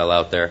femtocell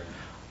out there.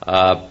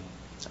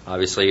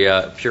 Obviously,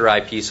 pure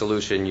IP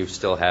solution, you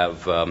still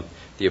have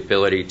the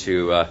ability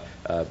to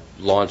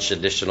launch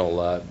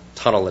additional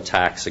tunnel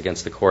attacks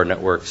against the core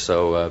network.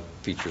 So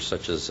features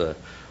such as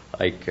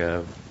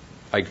IKE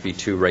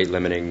v2 rate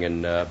limiting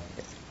and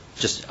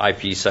just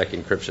IPsec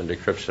encryption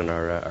decryption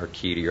are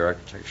key to your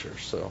architecture.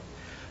 So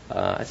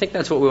I think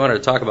that's what we wanted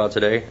to talk about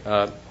today.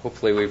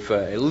 Hopefully we've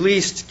at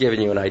least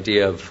given you an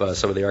idea of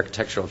some of the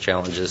architectural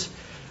challenges.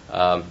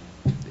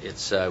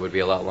 It would be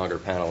a lot longer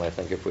panel, I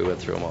think, if we went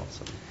through them all.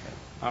 So,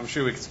 yeah. I'm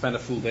sure we could spend a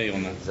full day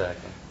on that.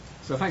 Exactly.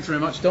 So thanks very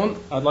much, Don.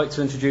 I'd like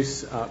to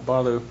introduce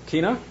Barlow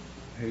Kina,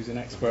 who's an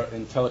expert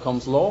in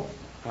telecoms law.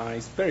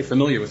 He's very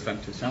familiar with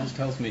FemtoCells.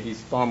 Tells me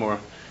he's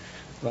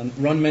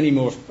run many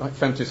more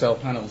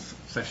FemtoCell panels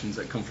sessions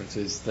at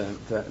conferences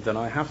than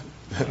I have.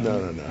 No.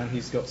 And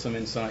he's got some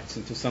insights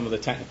into some of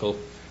the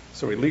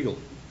legal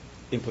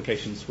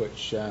implications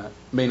which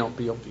may not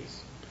be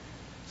obvious.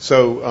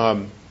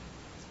 So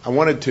I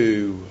wanted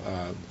to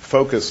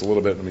focus a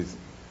little bit. Let me,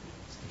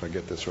 if I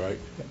get this right.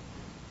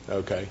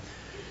 Okay.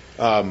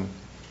 On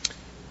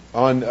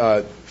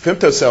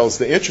FemtoCells,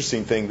 the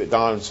interesting thing that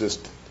Don was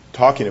just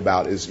talking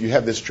about is you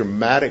have this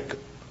dramatic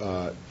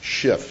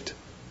shift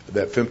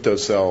that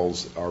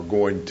FemtoCells are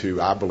going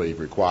to, I believe,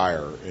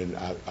 require. And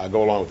I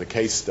go along with the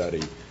case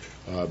study.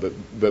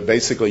 But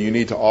basically, you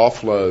need to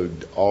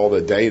offload all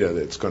the data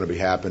that's going to be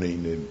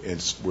happening,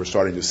 and we're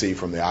starting to see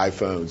from the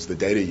iPhones the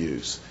data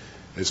use,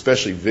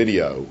 especially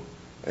video.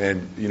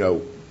 And,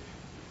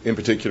 in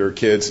particular,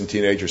 kids and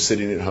teenagers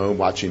sitting at home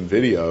watching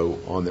video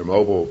on their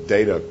mobile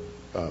data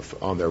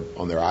on their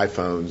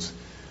iPhones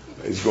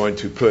is going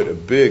to put a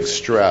big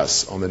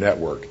stress on the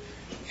network.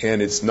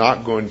 And it's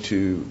not going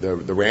to,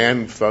 the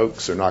RAN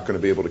folks are not going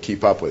to be able to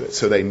keep up with it.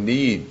 So they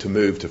need to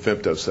move to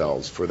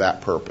FemtoCells for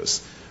that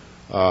purpose.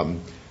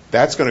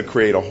 That's going to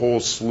create a whole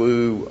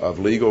slew of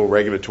legal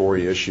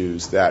regulatory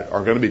issues that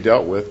are going to be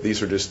dealt with.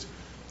 These are just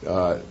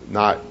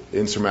not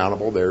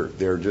insurmountable.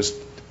 They're just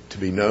to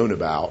be known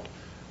about.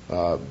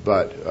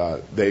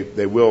 But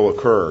they will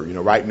occur.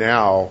 Right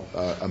now,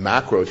 a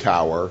macro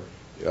tower,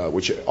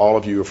 which all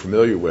of you are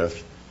familiar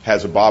with,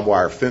 has a barbed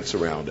wire fence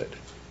around it.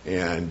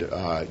 And,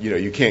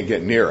 you can't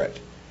get near it.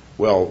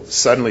 Well,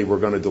 suddenly we're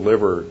going to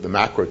deliver the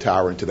macro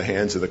tower into the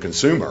hands of the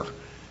consumer.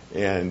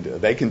 And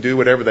they can do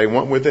whatever they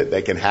want with it.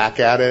 They can hack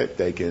at it.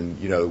 They can,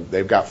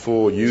 they've got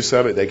full use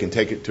of it. They can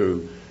take it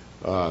to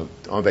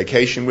on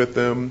vacation with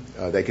them.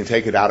 They can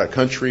take it out of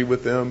country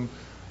with them.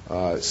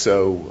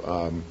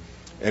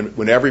 And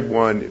when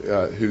everyone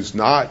who's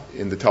not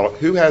in the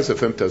who has a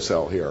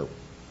FemtoCell here?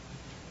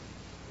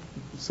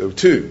 So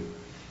 2.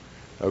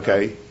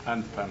 Okay.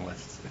 And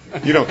panelists.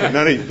 You don't.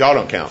 None of y'all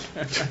don't count.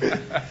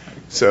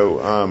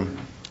 So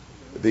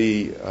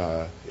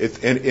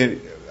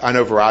I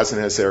know Verizon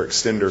has their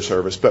extender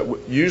service,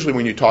 but usually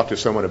when you talk to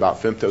someone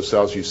about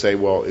FemtoCells, you say,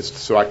 well, it's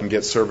so I can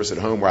get service at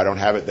home where I don't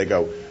have it. They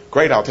go,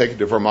 great, I'll take it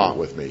to Vermont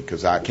with me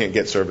because I can't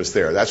get service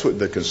there. That's what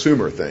the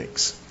consumer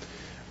thinks.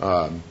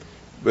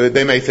 But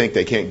they may think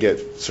they can't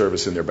get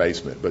service in their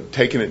basement. But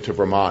taking it to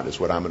Vermont is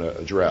what I'm going to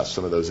address,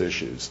 some of those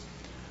issues.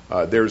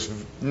 There's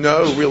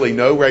really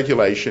no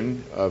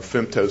regulation of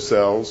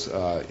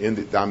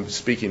FemtoCells. I'm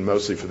speaking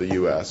mostly for the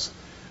U.S.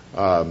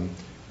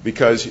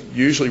 Because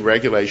usually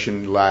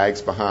regulation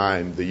lags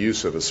behind the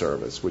use of a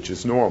service, which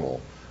is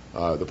normal.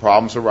 The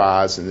problems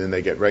arise and then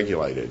they get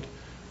regulated.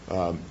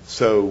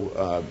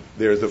 There's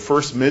the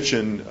first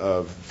mention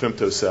of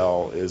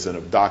FemtoCell is in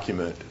a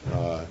document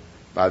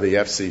by the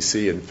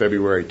FCC in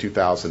February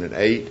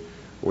 2008,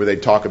 where they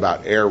talk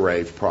about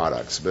Airva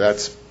products. But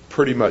that's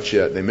pretty much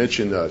it. They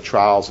mention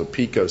trials of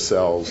pico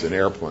cells in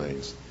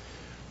airplanes.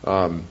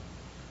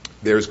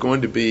 There's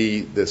going to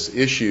be this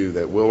issue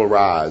that will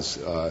arise.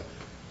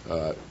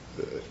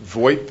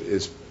 VoIP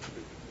is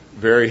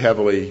very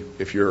heavily,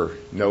 if you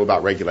know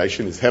about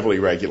regulation, is heavily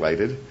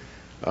regulated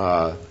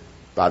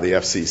by the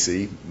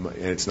FCC,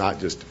 and it's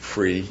not just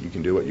free. You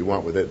can do what you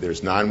want with it.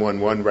 There's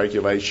 911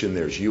 regulation.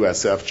 There's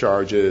USF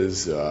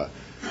charges.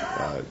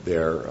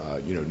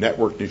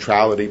 Network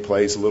neutrality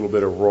plays a little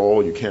bit of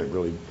role. You can't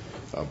really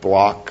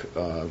block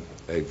a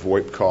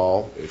VoIP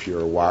call if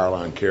you're a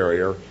wireline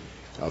carrier.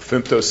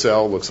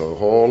 FemtoCell looks a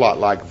whole lot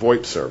like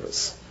VoIP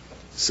service.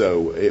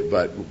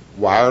 But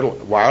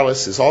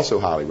wireless is also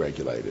highly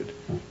regulated.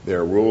 There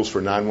are rules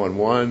for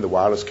 911, the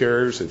wireless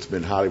carriers. It's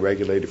been highly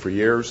regulated for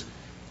years.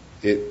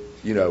 Is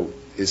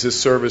this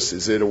service,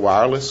 is it a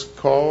wireless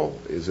call?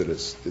 Is it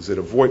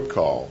a VoIP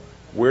call?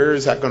 Where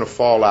is that going to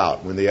fall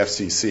out when the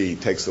FCC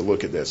takes a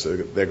look at this? So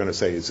they're going to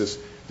say, does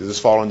this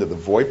fall under the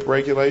VoIP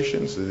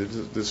regulations?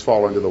 Does this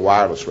fall under the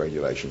wireless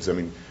regulations? I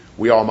mean,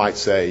 we all might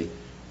say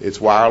it's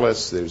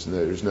wireless. There's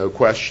no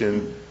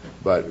question.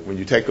 But when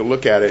you take a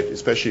look at it,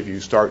 especially if you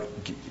start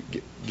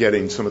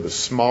getting some of the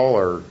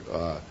smaller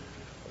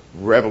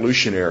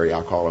revolutionary,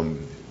 I'll call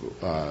them,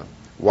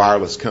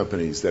 wireless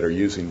companies that are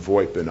using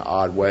VoIP in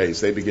odd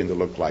ways, they begin to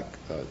look like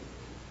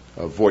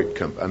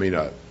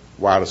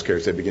wireless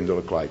carriers. They begin to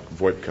look like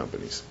VoIP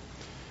companies.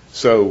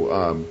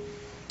 So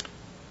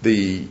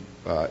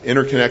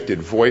interconnected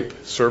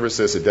VoIP service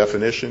as a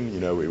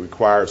definition. It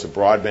requires a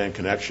broadband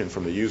connection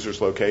from the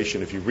user's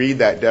location. If you read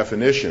that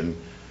definition,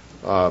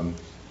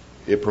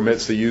 it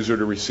permits the user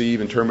to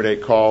receive and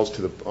terminate calls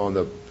to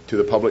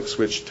the public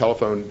switch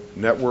telephone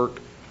network.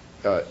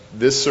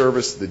 This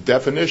service, the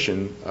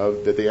definition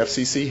that the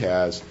FCC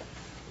has,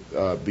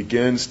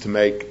 begins to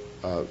make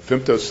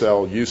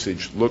FemtoCell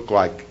usage look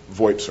like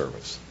VoIP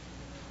service.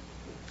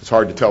 It's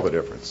hard to tell the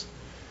difference.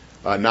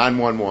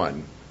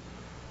 911.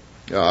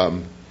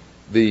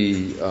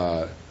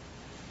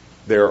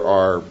 There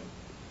are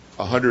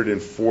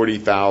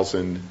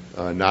 140,000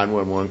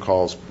 911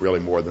 calls, really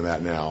more than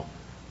that now,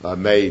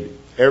 made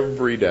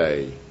every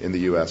day in the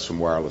U.S. from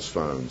wireless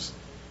phones.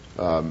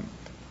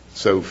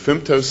 So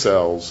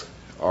FemtoCells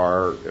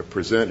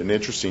present an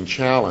interesting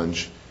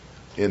challenge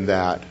in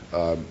that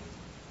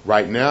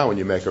right now when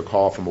you make a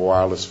call from a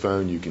wireless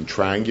phone, you can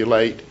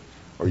triangulate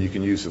or you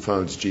can use the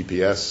phone's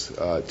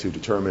GPS to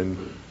determine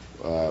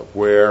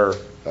where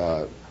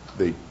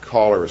the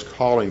caller is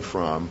calling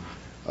from.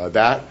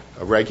 That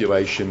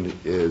regulation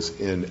is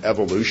in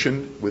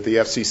evolution with the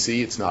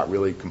FCC. It's not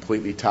really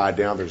completely tied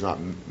down.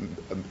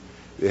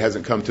 It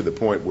hasn't come to the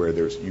point where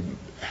you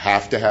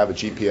have to have a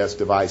GPS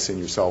device in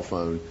your cell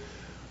phone.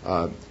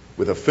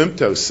 With a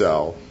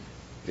FemtoCell,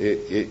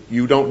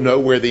 you don't know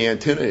where the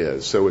antenna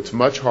is, so it's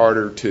much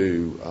harder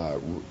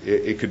to.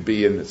 It could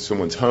be in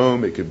someone's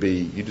home. It could be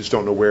you just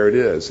don't know where it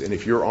is. And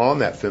if you're on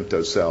that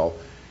FemtoCell,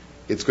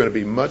 it's going to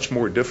be much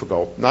more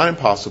difficult, not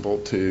impossible,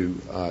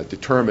 to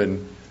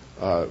determine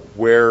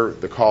where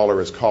the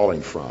caller is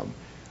calling from.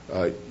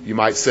 You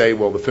might say,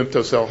 well, the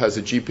FemtoCell has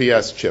a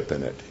GPS chip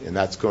in it, and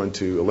that's going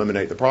to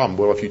eliminate the problem.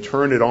 Well, if you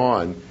turn it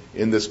on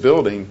in this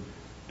building,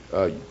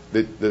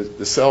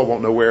 the cell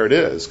won't know where it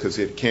is because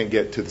it can't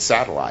get to the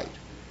satellite.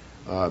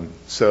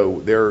 So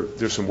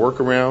there's some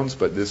workarounds,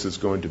 but this is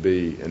going to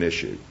be an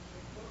issue.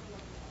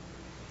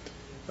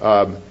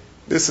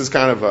 This is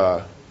kind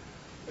of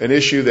an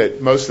issue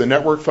that most of the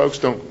network folks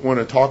don't want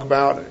to talk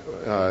about,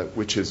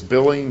 which is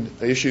billing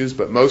issues,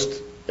 but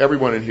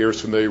everyone in here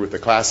is familiar with the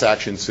class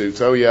action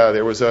suits. Oh yeah,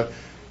 there was a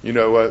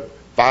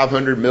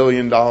 $500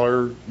 million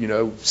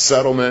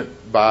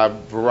settlement by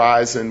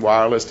Verizon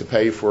Wireless to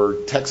pay for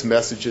text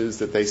messages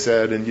that they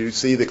said, and you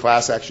see the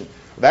class action.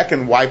 That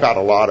can wipe out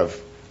a lot of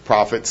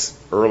profits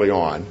early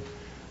on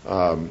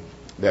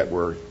that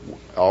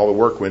all the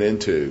work went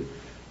into.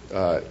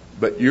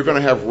 But you're going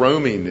to have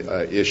roaming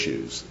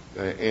issues.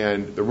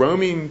 And the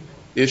roaming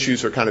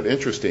issues are kind of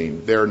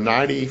interesting. There are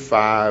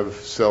 95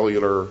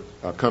 cellular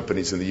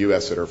companies in the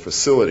U.S. that are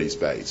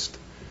facilities-based.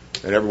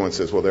 And everyone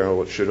says, well,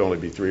 there should only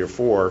be 3 or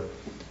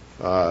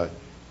 4.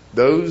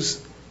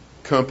 Those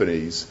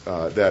companies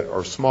that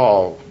are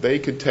small, they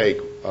could take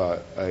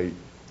a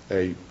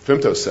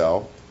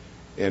FemtoCell,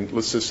 and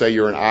let's just say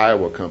you're an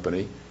Iowa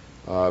company,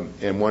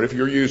 and one of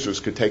your users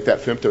could take that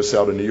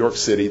FemtoCell to New York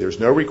City. There's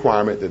no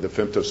requirement that the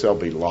FemtoCell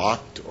be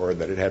locked or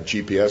that it have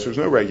GPS. There's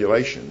no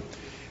regulation.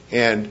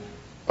 And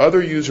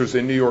other users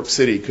in New York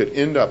City could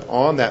end up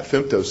on that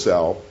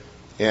FemtoCell,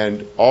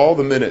 and all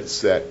the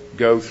minutes that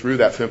go through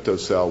that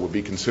FemtoCell would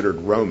be considered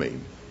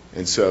roaming.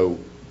 And so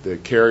the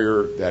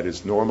carrier that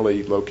is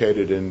normally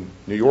located in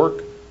New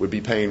York would be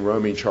paying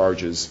roaming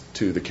charges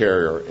to the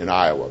carrier in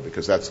Iowa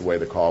because that's the way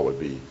the call would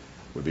be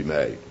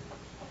made.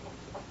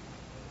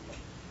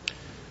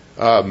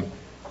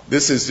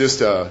 This is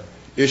just a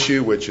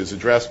issue which is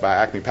addressed by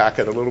Acme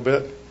Packet a little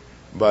bit,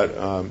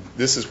 but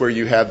this is where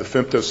you have the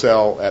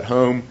FemtoCell at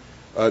home.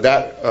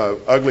 That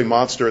ugly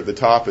monster at the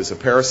top is a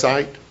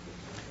parasite.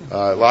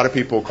 A lot of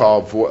people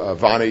call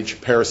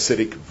Vonage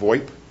parasitic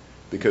VoIP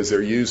because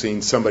they're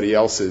using somebody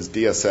else's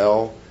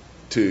DSL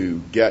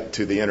to get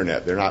to the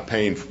internet.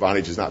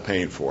 Vonage is not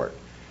paying for it.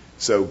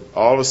 So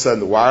all of a sudden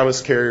the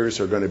wireless carriers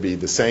are going to be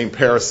the same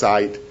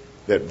parasite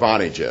that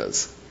Vonage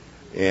is.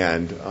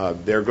 And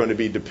they're going to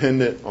be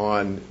dependent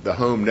on the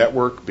home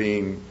network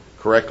being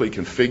correctly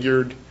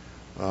configured.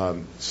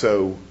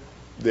 So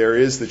there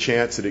is the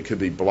chance that it could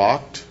be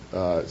blocked.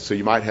 So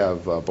you might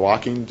have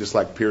blocking, just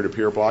like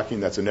peer-to-peer blocking.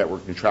 That's a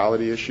network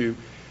neutrality issue.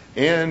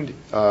 And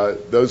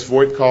those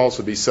VoIP calls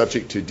will be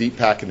subject to deep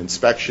packet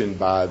inspection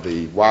by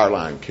the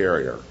wireline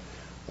carrier.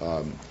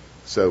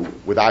 So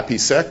with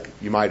IPsec,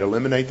 you might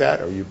eliminate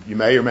that, or you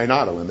may or may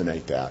not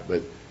eliminate that.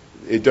 But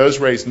it does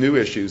raise new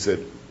issues that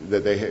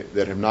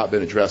have not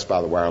been addressed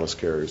by the wireless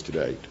carriers to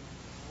date.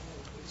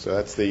 So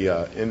that's the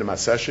end of my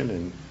session,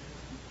 and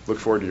look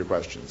forward to your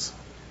questions.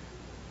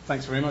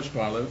 Thanks very much,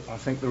 Barlow. I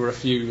think there were a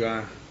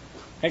few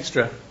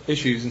extra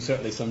issues and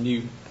certainly some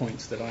new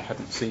points that I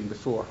hadn't seen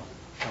before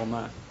on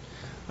that.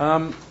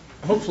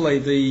 Hopefully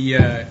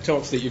the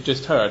talks that you've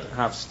just heard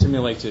have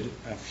stimulated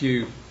a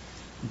few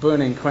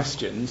burning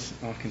questions.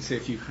 I can see a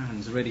few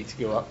hands ready to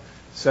go up.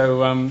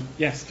 So,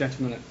 yes,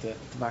 gentleman at the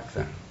back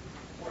there.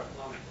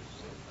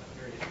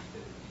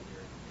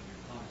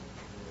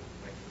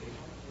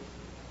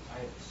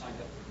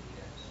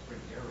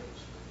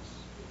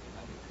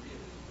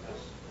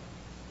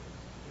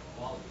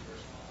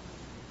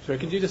 Sorry,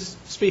 could you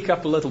just speak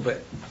up a little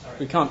bit? Sorry.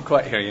 We can't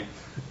quite hear you.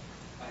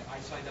 I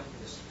signed up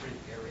for the Sprint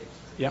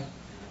Yep.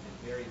 And I've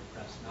been very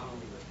impressed not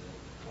only with the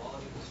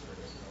quality of the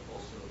service, but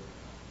also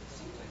it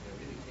seems like they're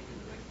really taking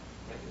the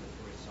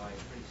regulatory side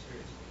pretty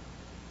seriously.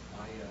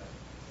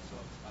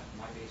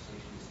 My base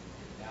station is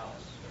in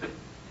Dallas, and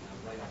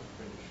I'm right on the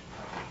fringe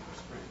coverage for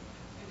Sprint,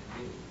 and it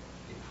really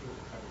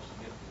improved the coverage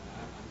significantly.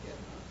 I'm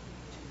getting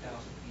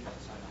 2,000 feet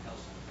outside my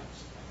house sometimes.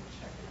 I can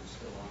check and I'm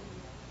still on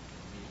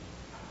the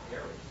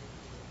areas.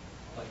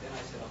 But then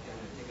I said, okay, I'm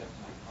going to take it up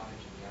to my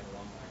cottage in the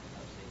Adirondack in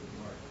upstate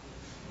New York.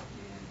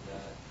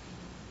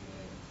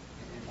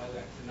 And by the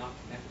way, I could not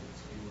connect it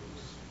to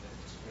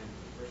Sprint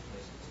in the first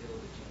place until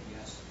the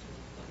GPS took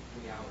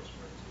like 3 hours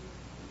for it to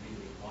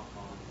immediately lock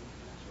on and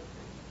that sort of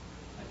thing.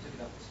 I took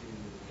it up to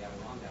the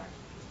Adirondack,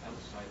 which was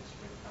outside the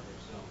Sprint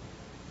coverage zone.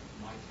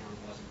 My town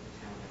wasn't, the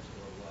town next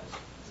door was.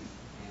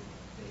 And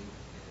they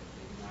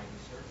denied me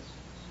service.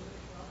 So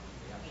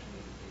they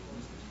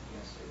used the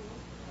GPS signal.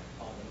 And I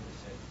called them and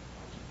said,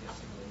 our GPS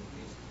signal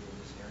indicates that you're in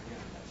this area,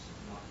 and that's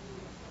not in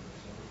the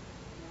coverage zone.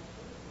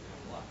 We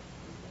have luck.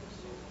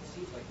 So it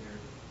seems like they're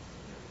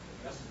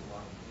addressing a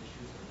lot of the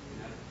issues,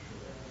 and I'm sure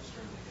they're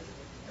concerned that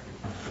every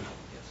person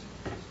gets into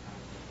these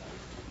kinds of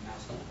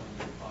mass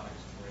deployment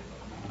products to worry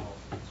about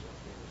recalls and that sort of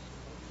thing.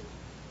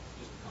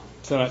 Just a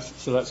comment.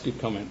 So that's a good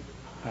comment.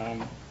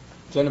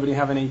 Does anybody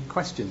have any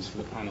questions for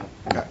the panel?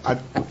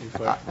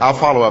 I'll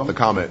follow up the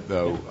comment,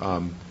 though.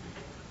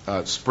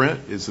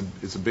 Sprint is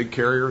a big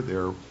carrier.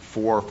 There are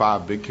 4 or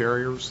 5 big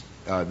carriers.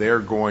 They're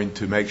going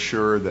to make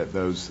sure that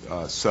those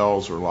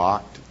cells are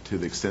locked to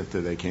the extent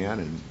that they can,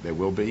 and they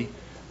will be.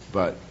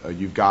 But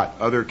you've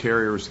got other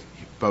carriers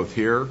both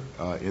here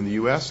in the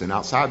U.S. and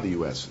outside the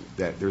U.S.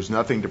 that there's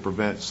nothing to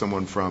prevent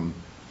someone from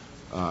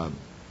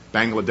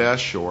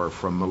Bangladesh or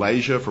from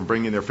Malaysia from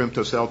bringing their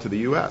FemtoCell to the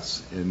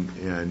U.S.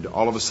 And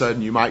all of a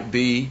sudden you might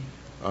be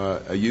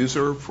a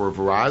user for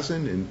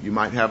Verizon, and you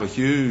might have a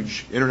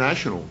huge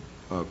international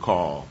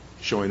call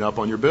showing up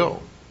on your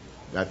bill.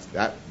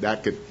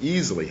 That could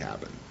easily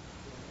happen.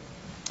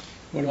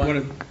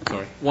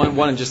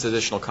 One just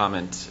additional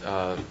comment.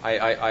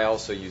 I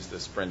also use the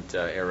Sprint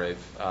Airva,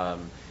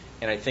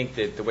 and I think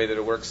that the way that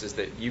it works is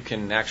that you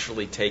can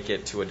actually take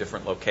it to a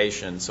different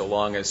location so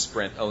long as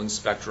Sprint owns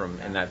spectrum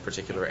in that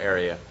particular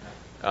area.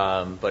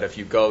 But if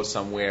you go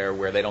somewhere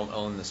where they don't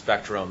own the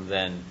spectrum,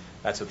 then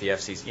that's what the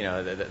FCC,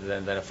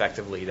 then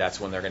effectively that's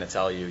when they're going to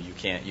tell you you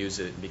can't use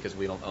it because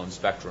we don't own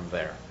spectrum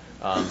there.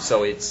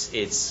 So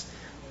it's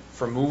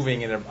for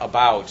moving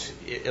about,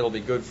 it'll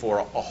be good for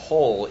a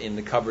hole in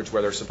the coverage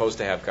where they're supposed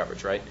to have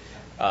coverage, right?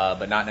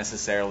 But not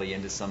necessarily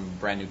into some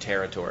brand new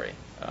territory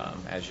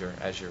as you're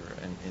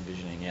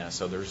envisioning. Yeah.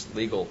 So there's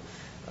legal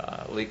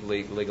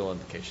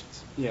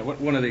implications. Yeah.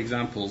 One of the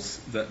examples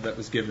that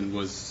was given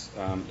was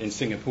in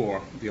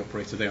Singapore. The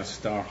operator there,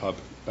 StarHub,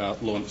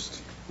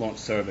 launched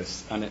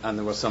service, and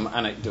there were some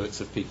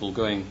anecdotes of people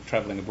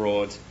traveling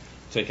abroad,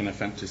 taking a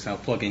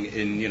FemtoCell, plugging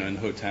in, in a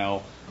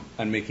hotel,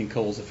 and making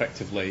calls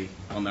effectively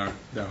on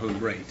their home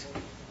rate.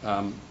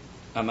 And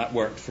that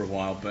worked for a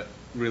while, but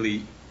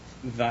really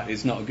that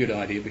is not a good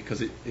idea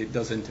because it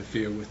does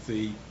interfere with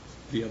the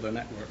other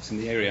networks in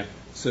the area.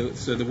 So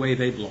the way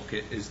they block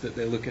it is that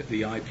they look at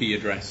the IP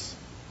address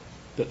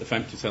that the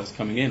FemtoCell's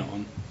coming in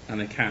on,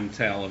 and they can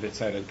tell if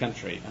it's out of the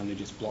country, and they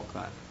just block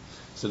that.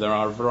 So there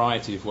are a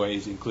variety of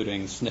ways,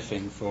 including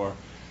sniffing for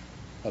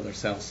other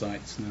cell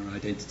sites and their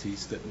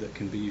identities that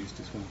can be used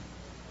as well.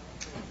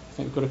 I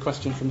think we've got a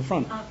question from the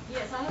front.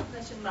 Yes, I have a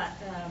question about,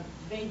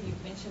 Dave, you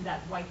mentioned that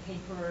white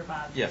paper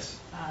about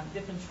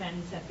different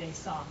trends that they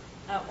saw.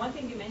 One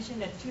thing you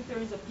mentioned that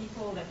 2/3 of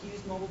people that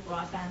use mobile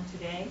broadband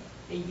today,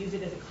 they use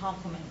it as a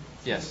complement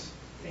to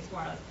fixed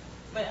wireless.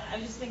 But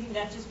I'm just thinking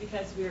that's just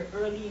because we're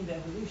early in the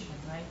evolution,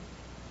 right?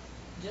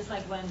 Just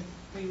like when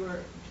we were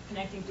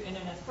connecting to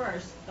internet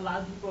first, a lot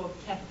of people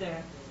kept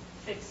their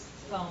fixed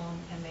phone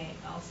and they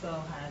also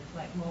had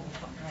like mobile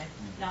phone, right?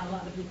 Now a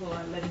lot of people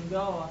are letting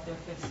go of their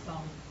fixed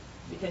phone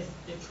because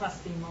they're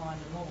trusting more on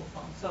their mobile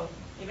phone. So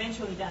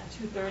eventually that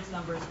 2/3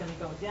 number is going to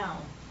go down.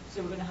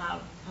 So we're going to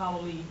have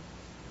probably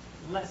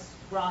less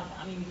broadband.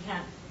 I mean, we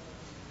can't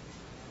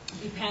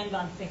depend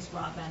on fixed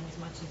broadband as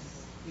much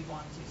as we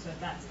want to. So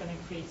that's going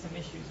to create some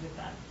issues with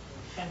that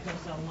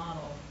FemtoCell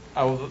model.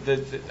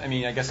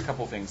 I guess a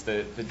couple things.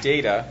 The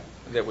data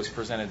that was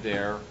presented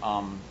there,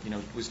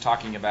 was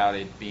talking about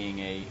it being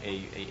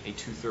a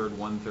 2/3,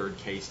 1/3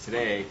 case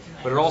today,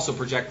 but it also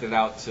projected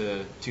out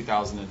to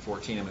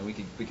 2014. I mean,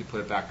 we could put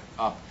it back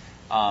up.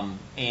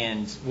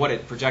 And what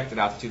it projected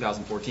out to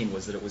 2014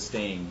 was that it was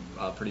staying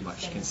pretty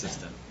much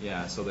consistent.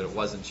 Yeah, so that it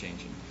wasn't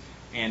changing.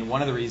 And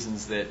one of the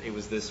reasons that it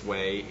was this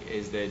way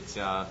is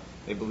that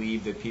they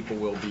believe that people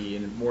will be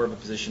in more of a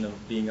position of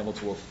being able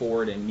to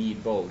afford and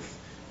need both.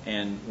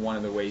 And one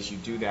of the ways you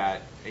do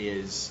that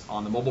is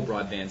on the mobile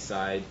broadband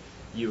side,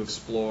 you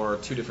explore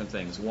 2 different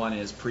things. One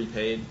is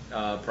prepaid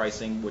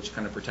pricing, which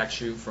kind of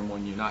protects you from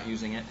when you're not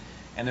using it.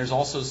 And there's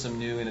also some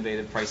new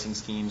innovative pricing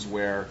schemes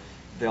where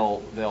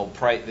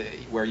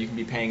where you can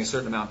be paying a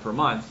certain amount per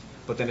month,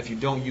 but then if you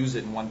don't use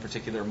it in one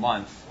particular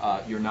month,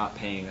 you're not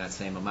paying that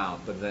same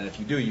amount. But then if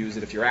you do use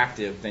it, if you're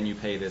active, then you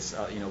pay this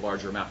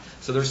larger amount.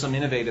 So there's some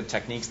innovative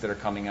techniques that are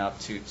coming up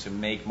to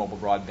make mobile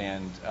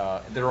broadband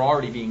that are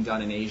already being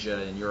done in Asia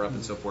and Europe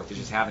and so forth. They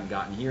just haven't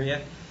gotten here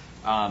yet.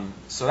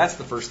 So that's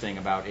the first thing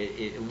about it.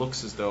 It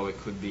looks as though it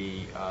could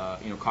be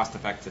cost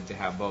effective to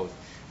have both.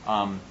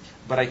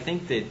 But I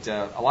think that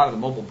a lot of the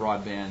mobile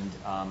broadband,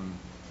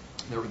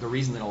 the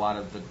reason that a lot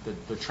of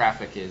the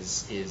traffic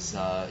is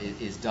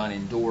done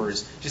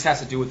indoors just has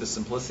to do with the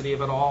simplicity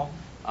of it all.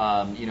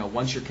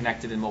 Once you're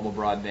connected in mobile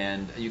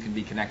broadband, you can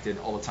be connected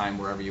all the time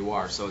wherever you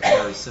are. So it's a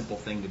very simple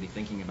thing to be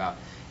thinking about.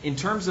 In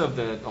terms of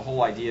the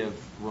whole idea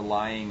of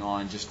relying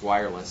on just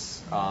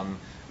wireless,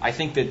 I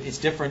think that it's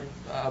different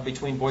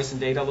between voice and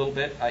data a little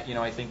bit.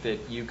 I think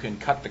that you can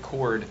cut the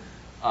cord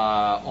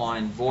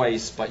on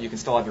voice, but you can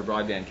still have your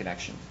broadband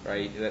connection,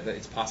 right?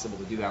 It's possible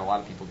to do that. A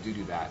lot of people do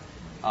that.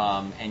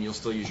 And you'll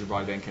still use your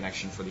broadband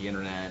connection for the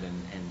internet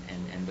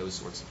and those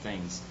sorts of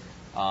things.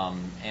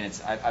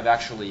 And I've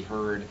actually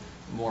heard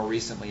more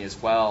recently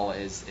as well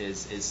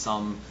is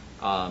some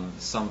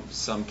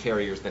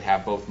carriers that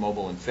have both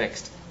mobile and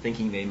fixed,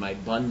 thinking they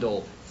might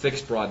bundle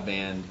fixed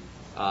broadband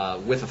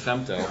with a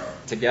femto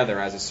together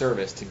as a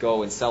service to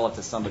go and sell it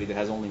to somebody that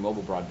has only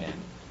mobile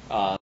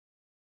broadband.